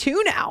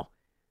 42 now.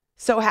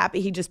 So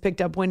happy he just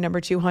picked up win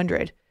number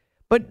 200.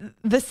 But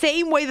the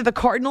same way that the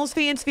Cardinals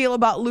fans feel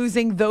about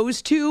losing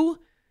those 2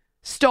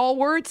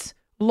 stalwarts,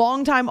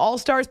 longtime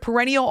All-Stars,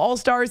 perennial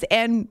All-Stars,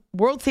 and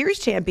World Series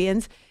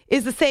champions,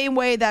 is the same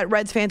way that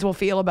Reds fans will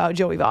feel about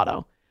Joey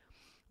Votto.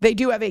 They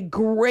do have a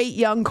great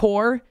young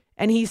core,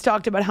 and he's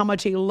talked about how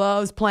much he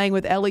loves playing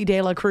with Ellie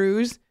De La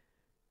Cruz.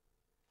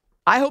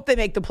 I hope they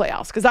make the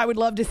playoffs because I would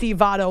love to see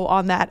Votto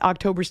on that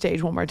October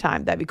stage one more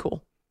time. That'd be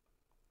cool.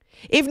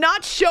 If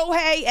not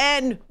Shohei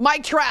and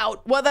Mike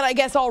Trout, well, then I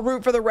guess I'll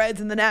root for the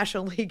Reds in the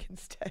National League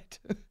instead.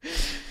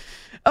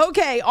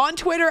 Okay, on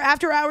Twitter,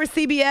 After Hours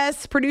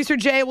CBS, producer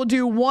Jay will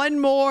do one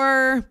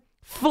more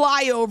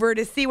flyover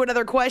to see what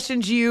other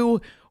questions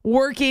you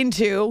work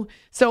into.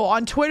 So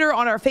on Twitter,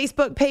 on our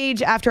Facebook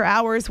page, After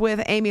Hours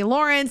with Amy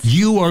Lawrence.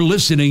 You are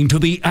listening to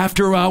the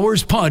After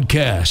Hours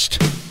podcast.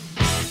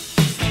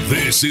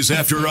 This is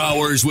After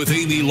Hours with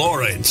Amy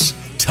Lawrence.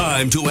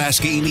 Time to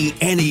ask Amy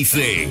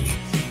anything.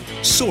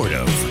 Sort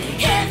of.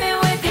 Hit me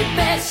with your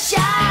best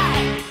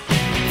shot.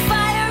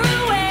 Fire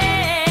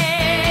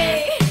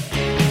away.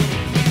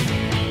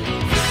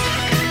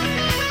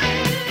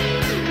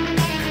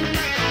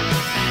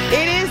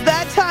 It is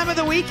that time of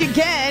the week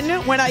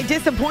again when I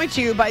disappoint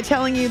you by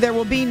telling you there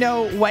will be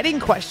no wedding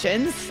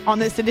questions on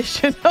this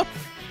edition of...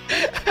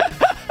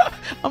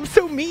 I'm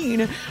so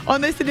mean on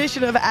this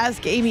edition of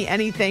Ask Amy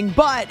Anything,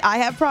 but I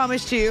have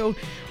promised you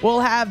we'll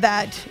have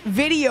that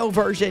video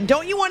version.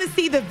 Don't you want to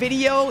see the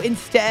video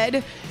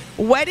instead?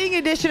 Wedding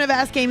edition of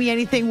Ask Amy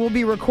Anything will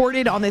be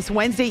recorded on this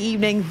Wednesday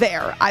evening.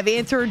 There, I've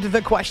answered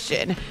the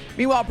question.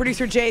 Meanwhile,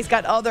 producer Jay's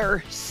got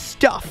other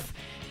stuff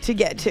to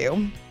get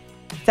to.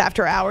 It's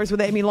After Hours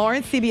with Amy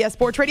Lawrence, CBS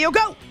Sports Radio.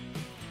 Go!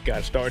 Got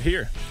to start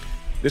here.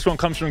 This one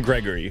comes from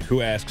Gregory, who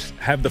asks,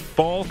 have the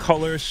fall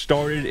colors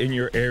started in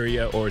your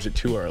area, or is it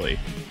too early?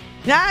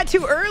 Nah,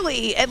 too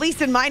early, at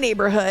least in my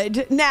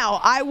neighborhood.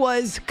 Now, I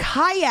was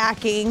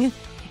kayaking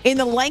in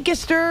the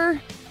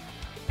Lancaster,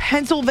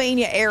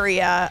 Pennsylvania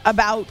area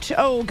about,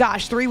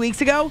 3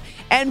 weeks ago,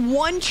 and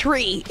one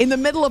tree in the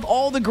middle of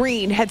all the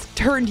green has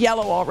turned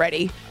yellow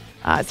already.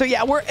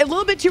 We're a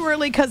little bit too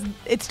early because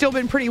it's still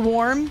been pretty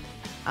warm.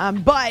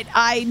 But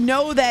I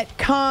know that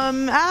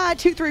come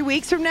 2-3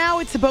 weeks from now,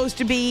 it's supposed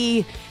to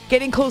be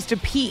getting close to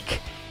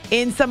peak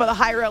in some of the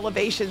higher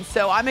elevations.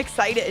 So I'm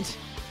excited.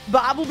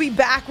 Bob will be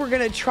back. We're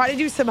going to try to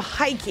do some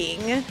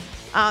hiking.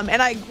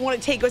 And I want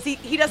to take us.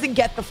 He doesn't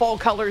get the fall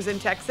colors in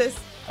Texas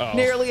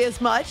nearly as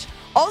much.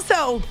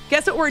 Also,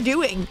 guess what we're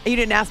doing? You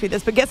didn't ask me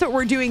this, but guess what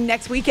we're doing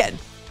next weekend?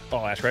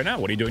 I'll ask right now.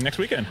 What are you doing next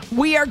weekend?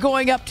 We are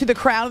going up to the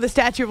crown of the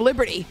Statue of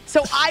Liberty.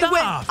 So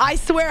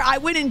I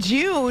went in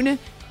June.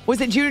 Was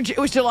it June? It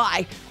was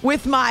July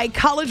with my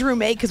college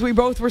roommate because we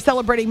both were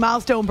celebrating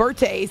milestone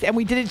birthdays and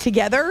we did it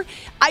together.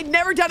 I'd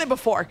never done it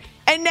before.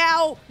 And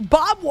now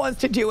Bob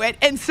wants to do it.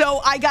 And so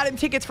I got him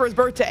tickets for his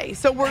birthday.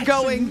 So we're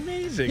going.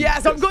 Amazing. Yeah,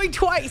 so I'm going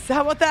twice.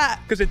 How about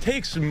that? Because it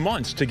takes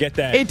months to get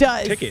that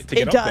ticket to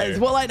get up there.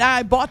 Well,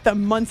 I bought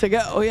them months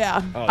ago.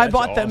 Yeah. I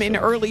bought them in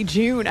early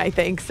June, I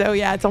think. So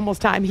yeah, it's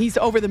almost time. He's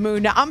over the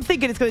moon. Now I'm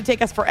thinking it's going to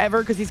take us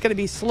forever because he's going to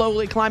be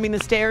slowly climbing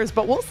the stairs,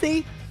 but we'll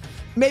see.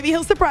 Maybe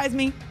he'll surprise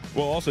me.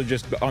 Well, also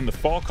just on the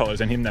fall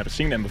colors, and him never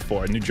seen them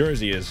before. New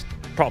Jersey is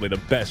probably the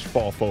best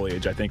fall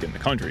foliage, I think, in the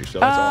country. So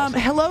that's awesome.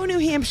 Hello, New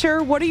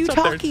Hampshire. What are you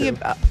talking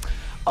about?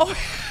 Oh,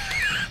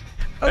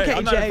 okay, hey,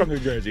 I'm not from New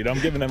Jersey. I'm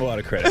giving them a lot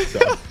of credit.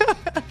 So.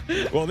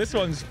 Well, this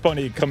one's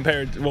funny going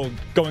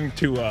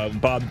to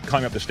Bob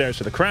climbing up the stairs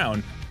to the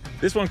crown.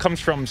 This one comes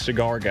from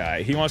Cigar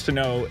Guy. He wants to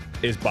know,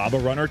 is Bob a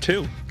runner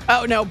too?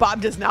 Oh, no,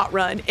 Bob does not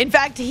run. In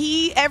fact,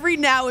 he every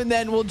now and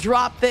then will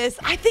drop this.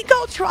 I think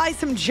I'll try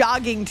some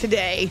jogging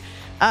today.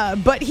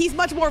 But he's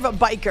much more of a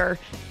biker.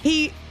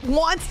 He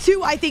wants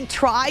to, I think,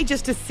 try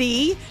just to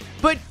see.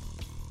 But,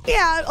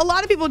 yeah, a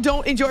lot of people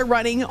don't enjoy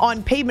running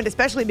on pavement,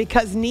 especially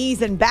because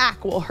knees and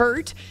back will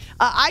hurt.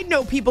 I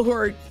know people who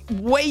are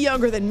way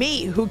younger than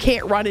me who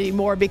can't run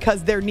anymore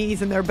because their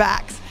knees and their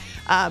backs.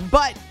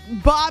 But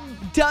Bob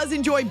does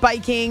enjoy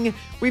biking.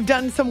 We've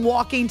done some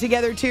walking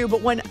together, too.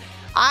 But when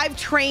I've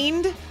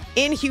trained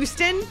in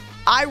Houston,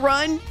 I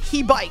run,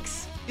 he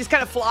bikes. Just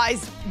kind of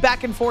flies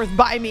back and forth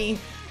by me.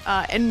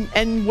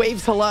 And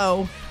waves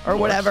hello or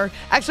whatever.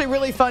 Actually,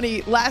 really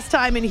funny. Last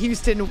time in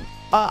Houston,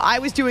 I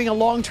was doing a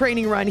long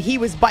training run. He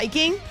was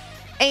biking,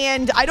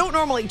 and I don't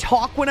normally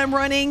talk when I'm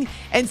running.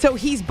 And so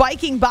he's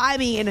biking by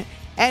me, and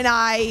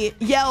I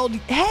yelled,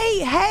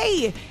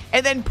 hey,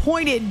 and then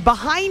pointed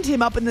behind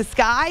him up in the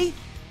sky.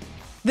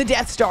 The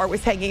Death Star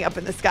was hanging up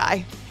in the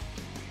sky.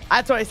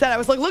 That's what I said. I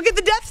was like, look at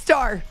the Death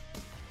Star.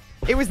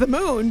 It was the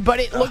moon, but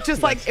it looked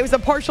just like, it was a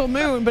partial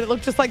moon, but it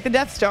looked just like the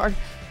Death Star.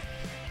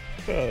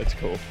 Oh, that's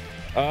cool.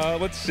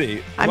 Let's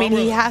see. I mean,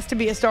 he has to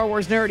be a Star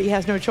Wars nerd. He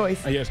has no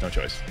choice. He has no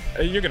choice.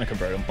 You're going to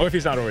convert him, or if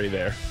he's not already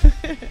there.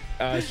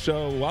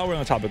 So while we're on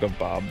the topic of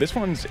Bob, this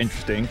one's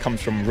interesting.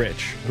 Comes from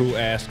Rich, who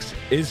asks,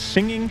 is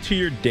singing to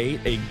your date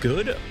a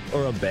good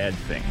or a bad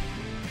thing?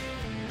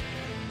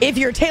 If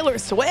you're Taylor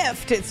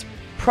Swift, it's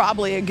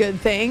probably a good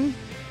thing.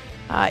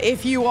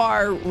 If you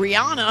are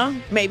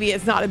Rihanna, maybe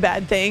it's not a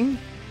bad thing.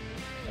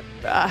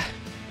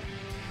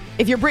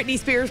 If you're Britney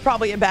Spears,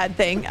 probably a bad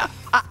thing.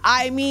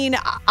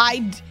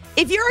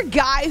 If you're a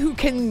guy who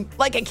can,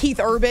 like a Keith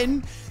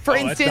Urban, for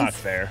instance. That's not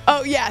fair.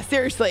 Oh, yeah,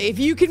 seriously. If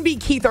you can be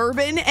Keith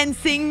Urban and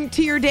sing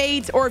to your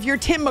date, or if you're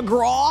Tim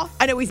McGraw,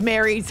 I know he's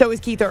married, so is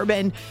Keith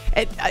Urban.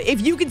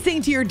 If you can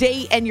sing to your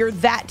date and you're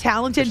that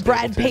talented,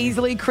 Brad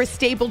Paisley, Chris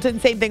Stapleton,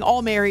 same thing,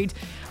 all married.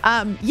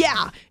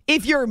 Yeah,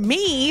 if you're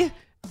me,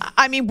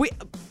 I mean,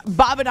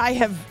 Bob and I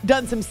have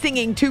done some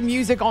singing to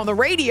music on the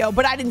radio,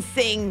 but I didn't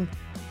sing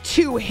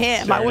to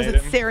him. I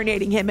wasn't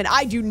serenading him, and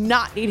I do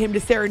not need him to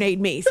serenade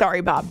me.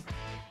 Sorry, Bob.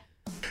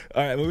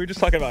 All right, well, we were just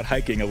talking about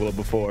hiking a little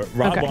before.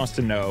 Rob wants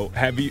to know,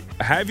 have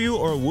you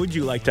or would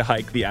you like to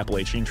hike the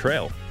Appalachian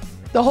Trail?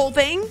 The whole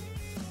thing?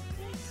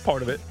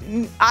 Part of it.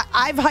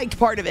 I've hiked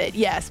part of it,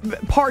 yes.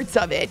 Parts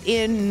of it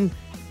in,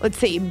 let's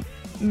see,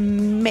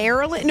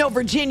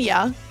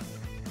 Virginia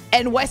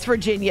and West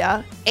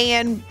Virginia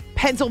and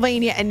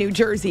Pennsylvania and New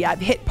Jersey. I've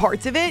hit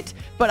parts of it,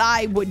 but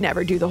I would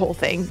never do the whole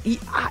thing.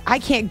 I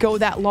can't go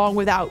that long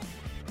without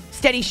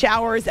steady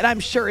showers, and I'm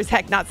sure as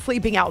heck not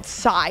sleeping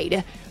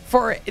outside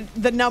for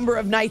the number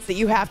of nights that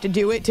you have to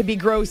do it to be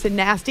gross and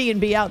nasty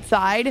and be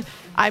outside.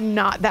 I'm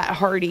not that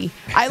hardy.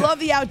 I love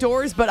the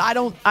outdoors, but I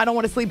don't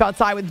want to sleep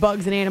outside with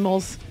bugs and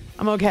animals.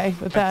 I'm okay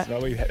with that.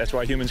 That's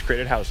why humans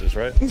created houses,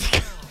 right?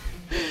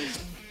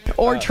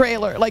 Or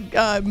trailer. Like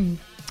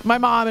my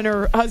mom and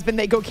her husband,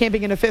 they go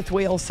camping in a fifth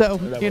wheel, so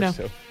that you know.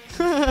 Too.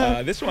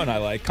 This one I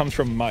like comes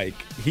from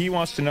Mike. He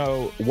wants to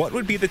know, what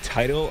would be the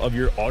title of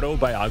your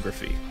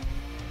autobiography?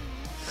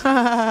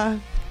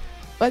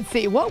 Let's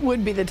see. What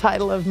would be the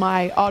title of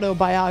my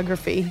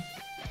autobiography?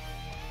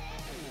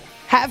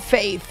 Have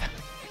faith.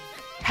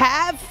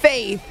 Have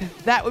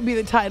faith. That would be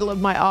the title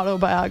of my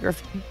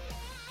autobiography.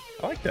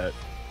 I like that.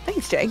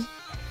 Thanks, Jay.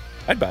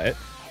 I'd buy it.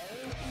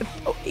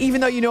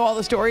 Even though you know all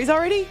the stories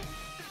already?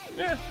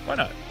 Yeah, why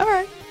not? All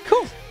right,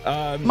 cool.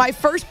 My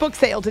first book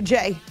sale to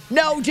Jay.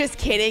 No, just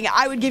kidding.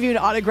 I would give you an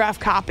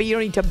autographed copy. You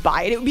don't need to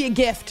buy it. It would be a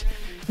gift.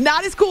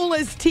 Not as cool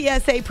as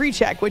TSA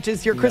pre-check, which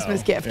is your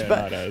Christmas gift. Yeah,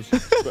 but not as.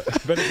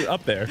 but it's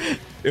up there.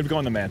 It would go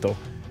on the mantle.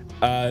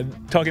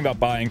 Talking about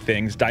buying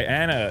things,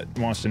 Diana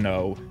wants to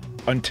know,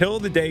 until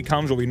the day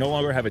comes where we no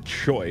longer have a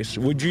choice,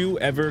 would you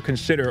ever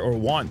consider or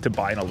want to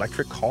buy an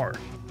electric car?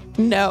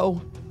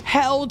 No.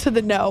 Hell to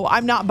the no.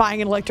 I'm not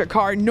buying an electric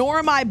car, nor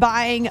am I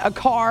buying a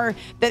car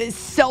that is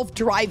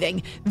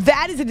self-driving.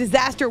 That is a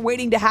disaster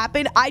waiting to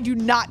happen. I do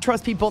not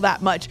trust people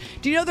that much.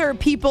 Do you know there are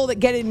people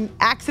that get in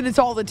accidents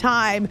all the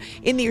time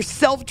in their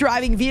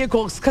self-driving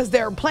vehicles because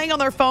they're playing on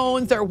their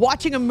phones, they're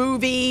watching a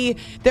movie,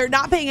 they're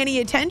not paying any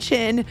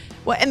attention,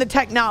 and the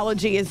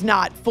technology is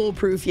not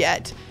foolproof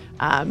yet,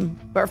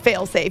 or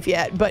fail-safe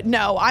yet. But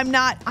no, I'm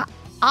not.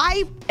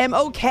 I am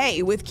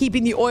okay with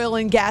keeping the oil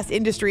and gas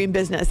industry in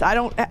business. I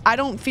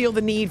don't feel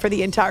the need for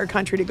the entire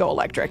country to go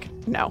electric.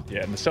 No.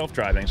 Yeah, and the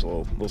self-driving is a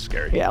little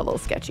scary. Yeah, a little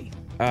sketchy.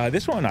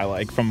 This one I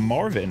like from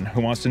Marvin,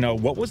 who wants to know,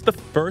 what was the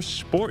first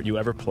sport you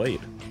ever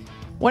played?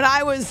 When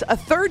I was a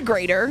third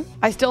grader,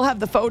 I still have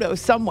the photo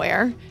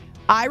somewhere.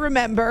 I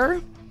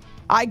remember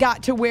I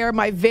got to wear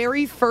my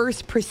very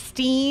first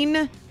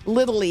pristine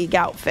Little League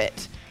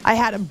outfit. I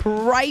had a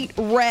bright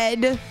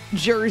red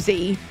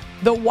jersey,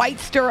 the white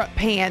stirrup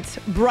pants,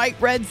 bright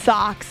red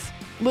socks,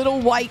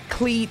 little white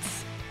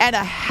cleats, and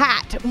a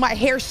hat. My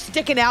hair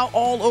sticking out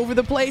all over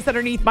the place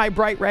underneath my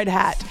bright red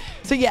hat.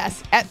 So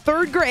yes, at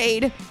third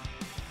grade,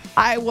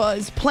 I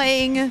was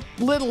playing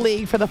Little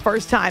League for the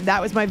first time.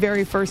 That was my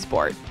very first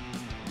sport.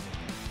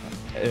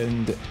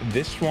 And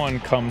this one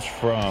comes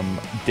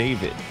from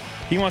David.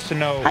 He wants to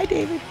know, hi,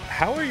 David.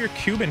 How are your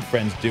Cuban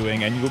friends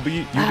doing? And you'll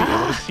be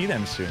able to see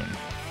them soon.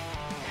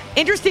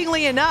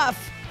 Interestingly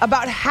enough,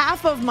 about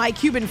half of my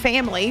Cuban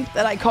family,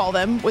 that I call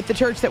them, with the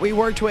church that we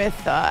worked with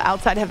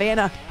outside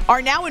Havana,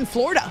 are now in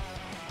Florida.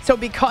 So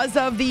because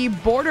of the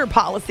border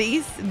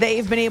policies,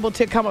 they've been able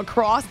to come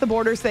across the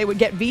border. So they would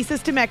get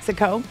visas to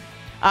Mexico,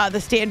 the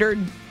standard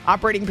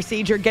operating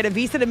procedure, get a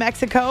visa to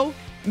Mexico,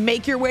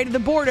 make your way to the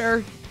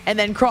border, and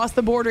then cross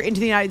the border into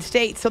the United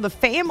States. So the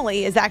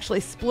family is actually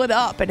split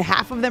up, and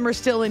half of them are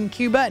still in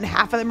Cuba, and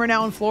half of them are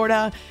now in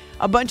Florida.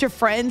 A bunch of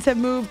friends have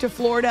moved to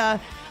Florida.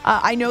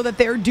 I know that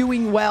they're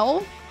doing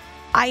well.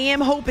 I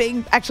am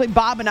hoping, actually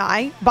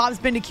Bob's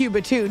been to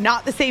Cuba too,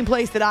 not the same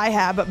place that I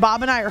have, but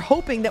Bob and I are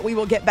hoping that we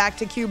will get back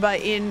to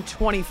Cuba in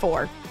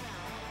 24.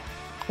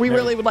 We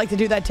really would like to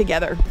do that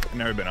together. I've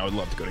never been. I would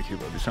love to go to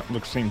Cuba.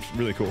 It seems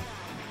really cool.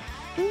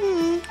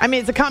 I mean,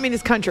 it's a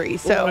communist country,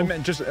 so. Well,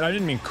 I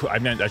didn't mean, I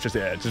meant that's just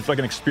it's like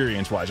an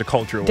experience-wise, a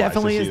culture-wise.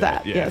 Definitely is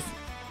that, yes.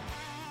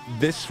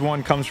 This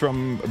one comes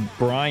from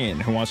Brian,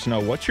 who wants to know,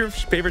 what's your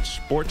favorite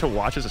sport to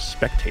watch as a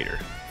spectator?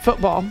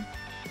 Football.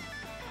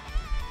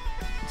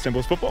 Simple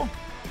as football?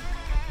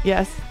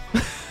 Yes.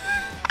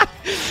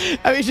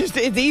 I mean,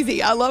 it's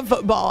easy. I love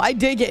football. I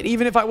dig it,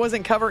 even if I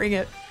wasn't covering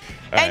it.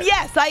 All and right.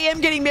 yes, I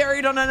am getting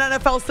married on an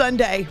NFL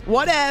Sunday.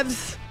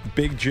 Whatevs.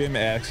 Big Jim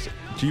asks,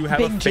 do you have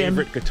Big a Jim.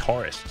 favorite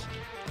guitarist?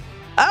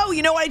 Oh,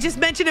 you know what? I just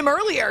mentioned him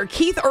earlier.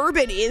 Keith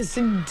Urban is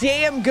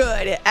damn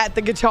good at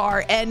the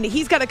guitar, and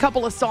he's got a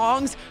couple of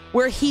songs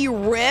where he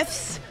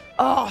riffs.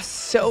 Oh,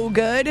 so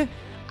good.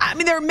 I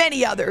mean, there are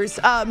many others.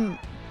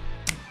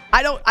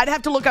 I'd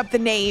have to look up the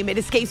name. It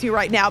escapes me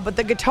right now, but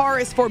the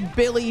guitarist for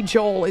Billy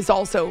Joel is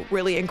also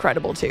really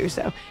incredible too.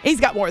 So he's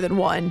got more than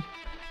one.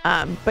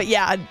 But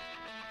yeah,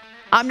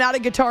 I'm not a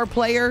guitar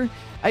player.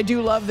 I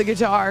do love the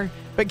guitar,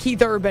 but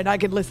Keith Urban, I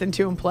could listen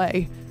to him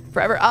play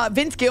forever.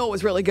 Vince Gill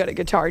was really good at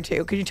guitar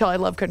too. Could you tell I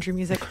love country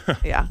music?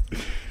 Yeah.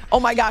 Oh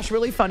my gosh,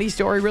 really funny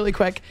story, really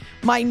quick.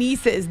 My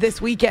nieces this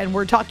weekend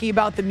were talking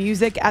about the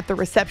music at the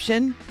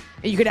reception.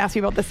 You can ask me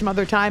about this some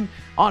other time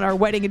on our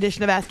wedding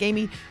edition of Ask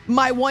Amy.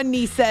 My one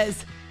niece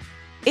says,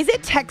 is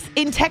it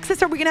in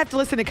Texas, are we going to have to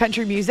listen to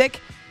country music?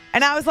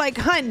 And I was like,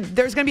 hun,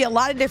 there's going to be a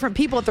lot of different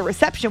people at the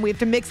reception. We have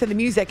to mix in the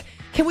music.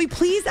 Can we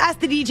please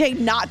ask the DJ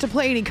not to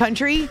play any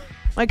country?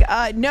 Like,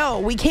 no,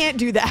 we can't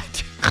do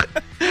that.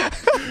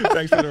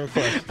 Thanks for the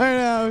request. I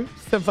know.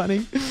 So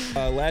funny.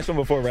 Last one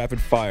before rapid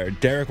fire.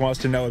 Derek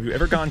wants to know, have you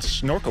ever gone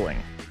snorkeling?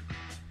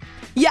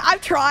 Yeah,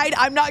 I've tried.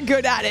 I'm not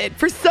good at it.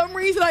 For some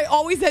reason, I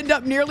always end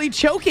up nearly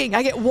choking.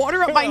 I get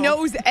water up my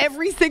nose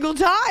every single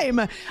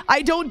time.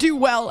 I don't do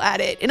well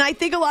at it. And I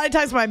think a lot of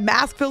times my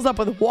mask fills up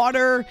with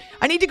water.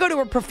 I need to go to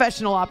a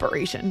professional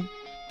operation.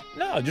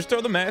 No, just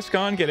throw the mask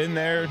on, get in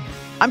there.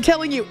 I'm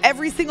telling you,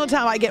 every single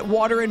time I get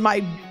water in my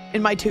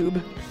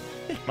tube.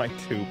 My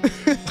tube.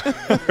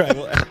 All right,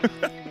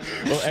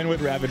 we'll end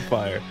with rapid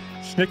fire.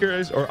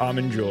 Snickers or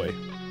Almond Joy?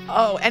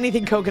 Oh,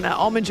 anything coconut.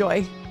 Almond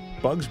Joy.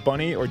 Bugs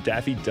Bunny or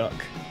Daffy Duck?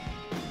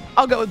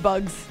 I'll go with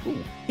Bugs.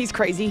 Ooh. He's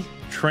crazy.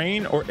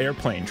 Train or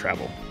airplane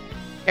travel?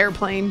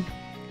 Airplane.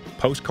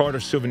 Postcard or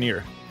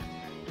souvenir?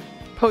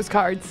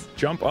 Postcards.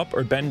 Jump up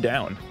or bend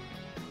down?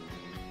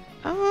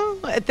 Oh,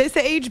 at this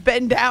age,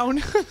 bend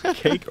down.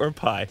 Cake or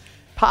pie?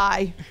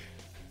 Pie.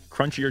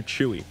 Crunchy or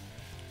chewy?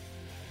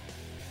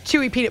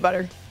 Chewy peanut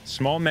butter.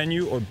 Small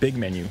menu or big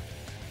menu?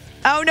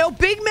 Oh, no.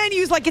 Big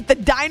menus like at the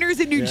diners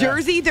in New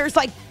Jersey. There's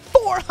like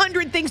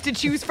 400 things to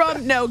choose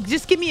from. No,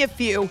 just give me a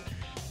few.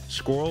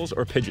 Squirrels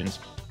or pigeons?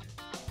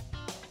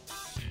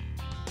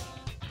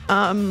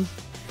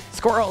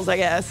 Squirrels, I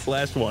guess.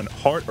 Last one.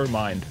 Heart or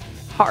mind?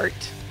 Heart.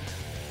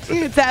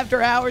 It's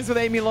After Hours with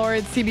Amy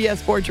Lawrence, CBS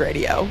Sports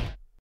Radio.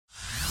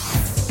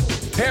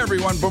 Hey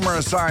everyone, Boomer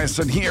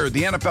Esiason here.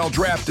 The NFL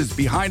Draft is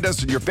behind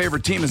us and your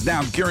favorite team is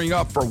now gearing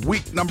up for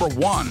week number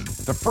 1.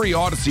 The free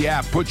Odyssey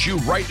app puts you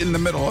right in the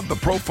middle of the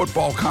pro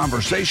football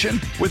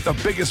conversation with the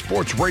biggest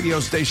sports radio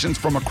stations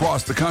from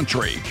across the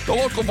country. The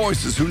local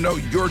voices who know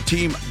your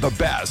team the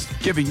best,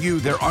 giving you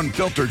their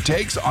unfiltered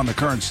takes on the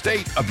current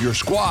state of your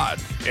squad.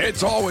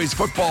 It's always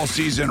football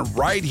season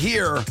right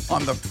here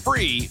on the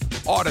free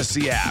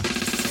Odyssey app.